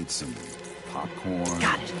 Probably made some popcorn.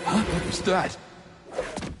 Got it. Huh? What was that?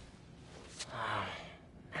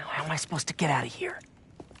 Now how am I supposed to get out of here?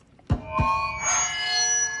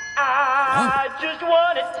 I just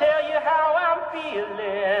want to tell you how I'm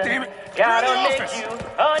feeling. Damn it! Gotta You're in the make office. you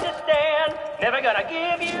understand. Never gonna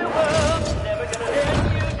give you up. Never gonna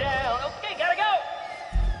let you down. Okay, gotta go.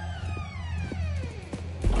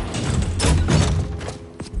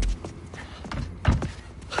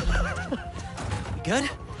 Good?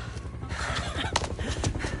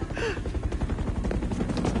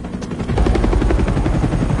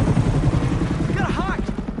 You got hot!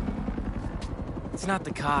 It's not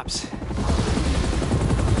the cops.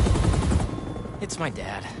 It's my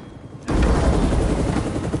dad.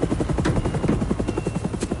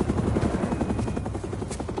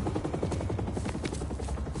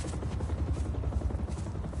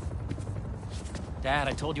 Dad,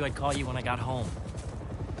 I told you I'd call you when I got home.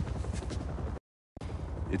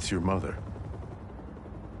 It's your mother.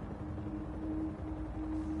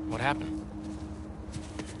 What happened?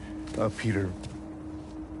 Peter,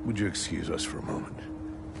 would you excuse us for a moment?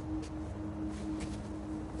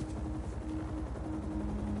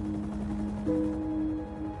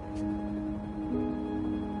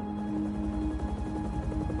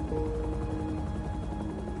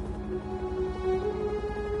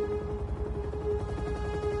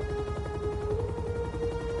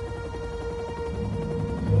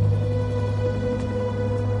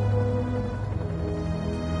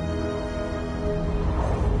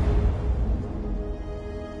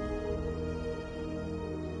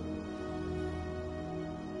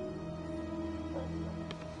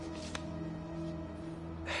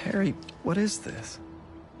 Harry, what is this?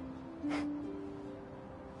 You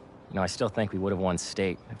know, I still think we would have won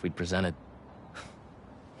state if we'd presented.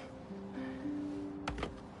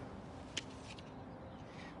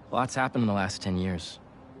 A lot's happened in the last 10 years.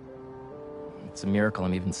 It's a miracle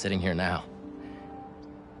I'm even sitting here now.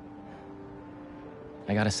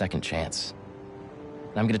 I got a second chance.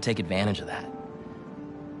 And I'm gonna take advantage of that.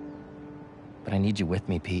 But I need you with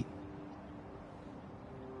me, Pete.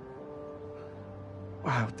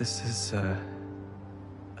 Wow, this is,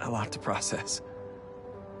 a lot to process.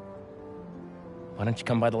 Why don't you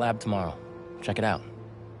come by the lab tomorrow? Check it out.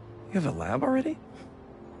 You have a lab already?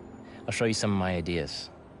 I'll show you some of my ideas,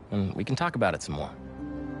 and we can talk about it some more.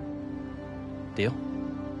 Deal?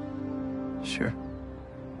 Sure.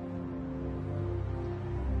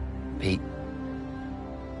 Pete,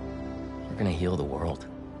 we're gonna heal the world.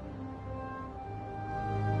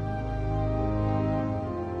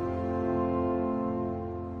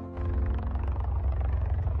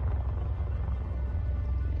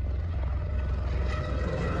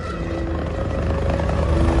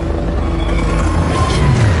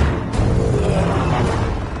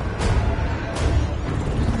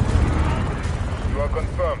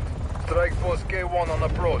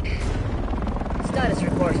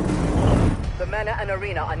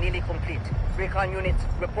 Are nearly complete. Recon units,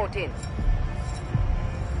 report in.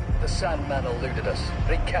 The Sandman eluded us.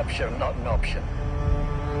 Recapture not an option.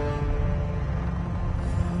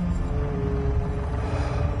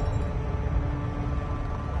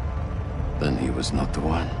 Then he was not the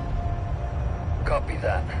one. Copy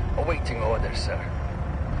that. Awaiting orders, sir.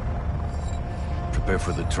 Prepare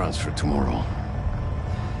for the transfer tomorrow.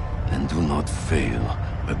 And do not fail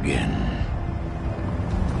again.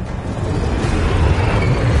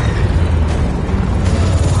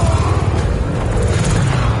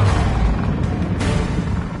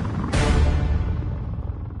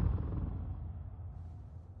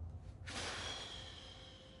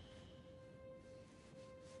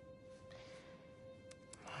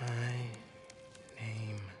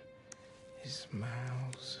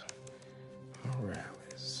 Miles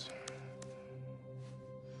Morales.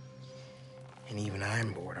 And even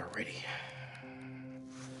I'm bored already.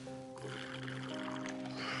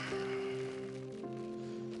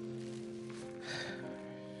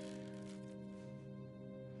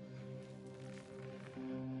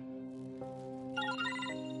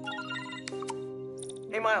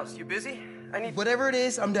 Hey, Miles, you busy? I need... Whatever it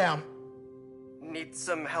is, I'm down. Need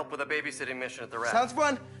some help with a babysitting mission at the Rap. Sounds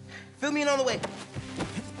fun. Fill me in on the way.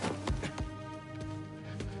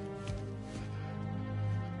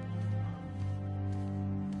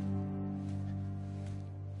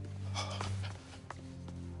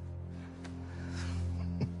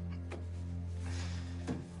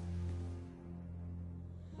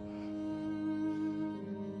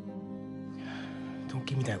 Don't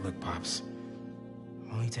give me that look, Pops.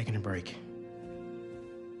 I'm only taking a break.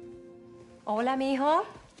 Hola, mijo.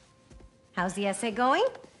 How's the essay going?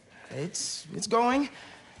 It's going.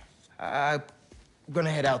 I'm gonna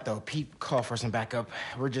head out, though. Pete called for some backup.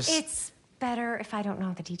 We're just... It's better if I don't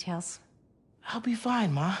know the details. I'll be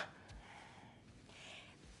fine, Ma.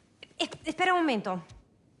 Espera un momento.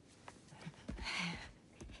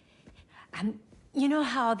 You know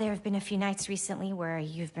how there have been a few nights recently where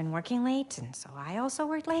you've been working late, and so I also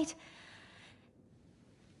worked late?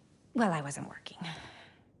 Well, I wasn't working.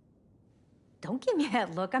 Don't give me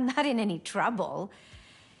that look. I'm not in any trouble.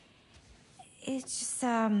 It's just,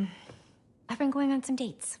 I've been going on some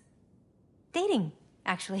dates. Dating,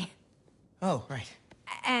 actually. Oh, right.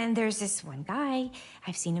 And there's this one guy.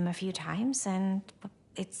 I've seen him a few times, and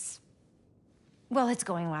it's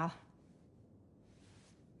going well.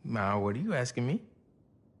 Ma, what are you asking me?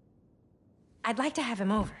 I'd like to have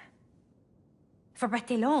him over. For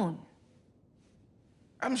Bartelone.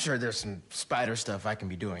 I'm sure there's some spider stuff I can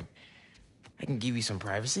be doing. I can give you some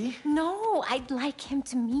privacy. No, I'd like him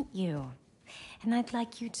to meet you. And I'd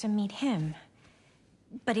like you to meet him.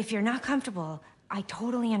 But if you're not comfortable, I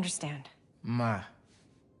totally understand. Ma,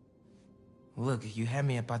 look, you had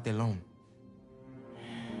me at Bartelone.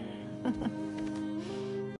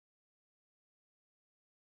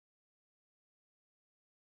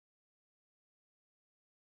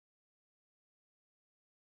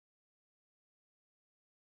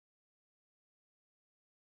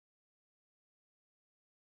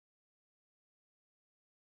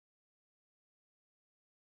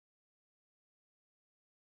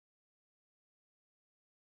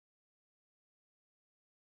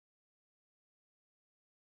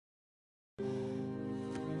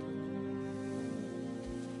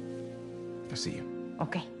 I'll see you.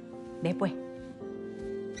 Okay. Después.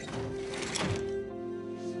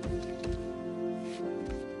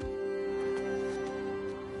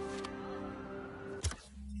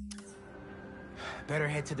 Better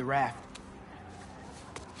head to the raft.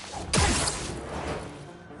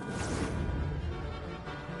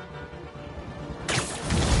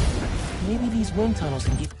 Maybe these wind tunnels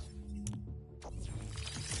can get...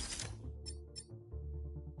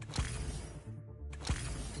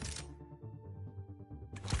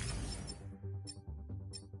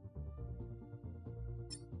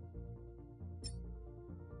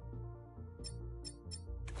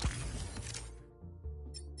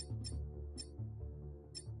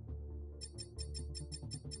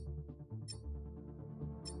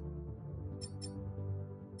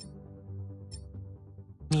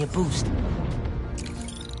 me a boost.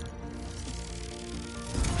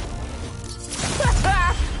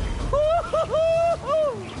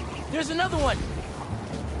 There's another one.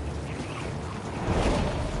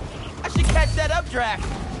 I should catch that updraft.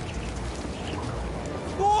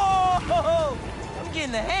 Whoa! I'm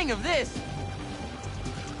getting the hang of this.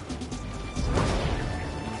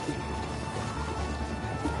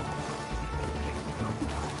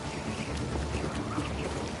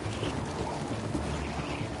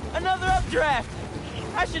 Another updraft!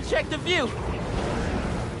 I should check the view.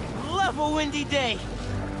 Love a windy day.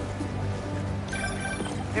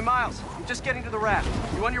 Hey, Miles, I'm just getting to the raft.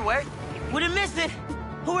 You on your way? Wouldn't miss it.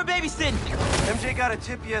 Who are babysitting? MJ got a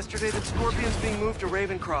tip yesterday that Scorpion's being moved to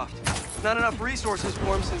Ravencroft. Not enough resources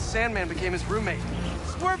for him since Sandman became his roommate.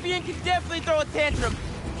 Scorpion can definitely throw a tantrum.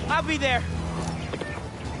 I'll be there.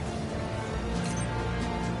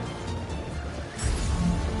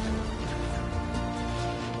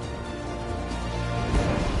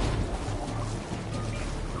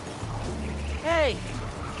 Hey,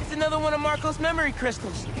 it's another one of Marco's memory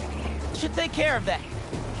crystals. Should take care of that.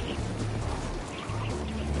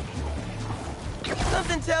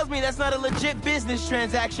 Something tells me that's not a legit business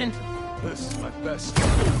transaction. This is my best.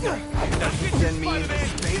 Send me into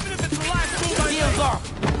space. Even if it's the last move I deals off.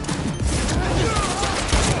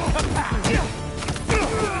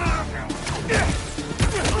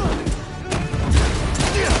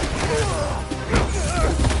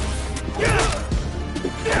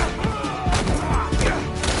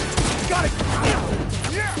 Got it.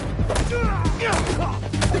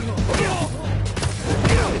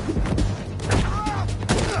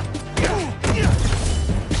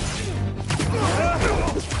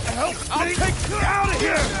 I'll take you out of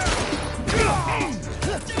here!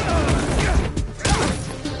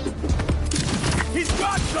 He's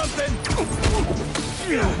got something!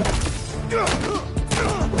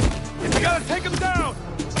 You gotta take him down!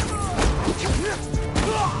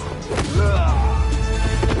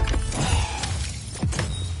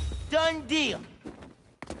 Done deal.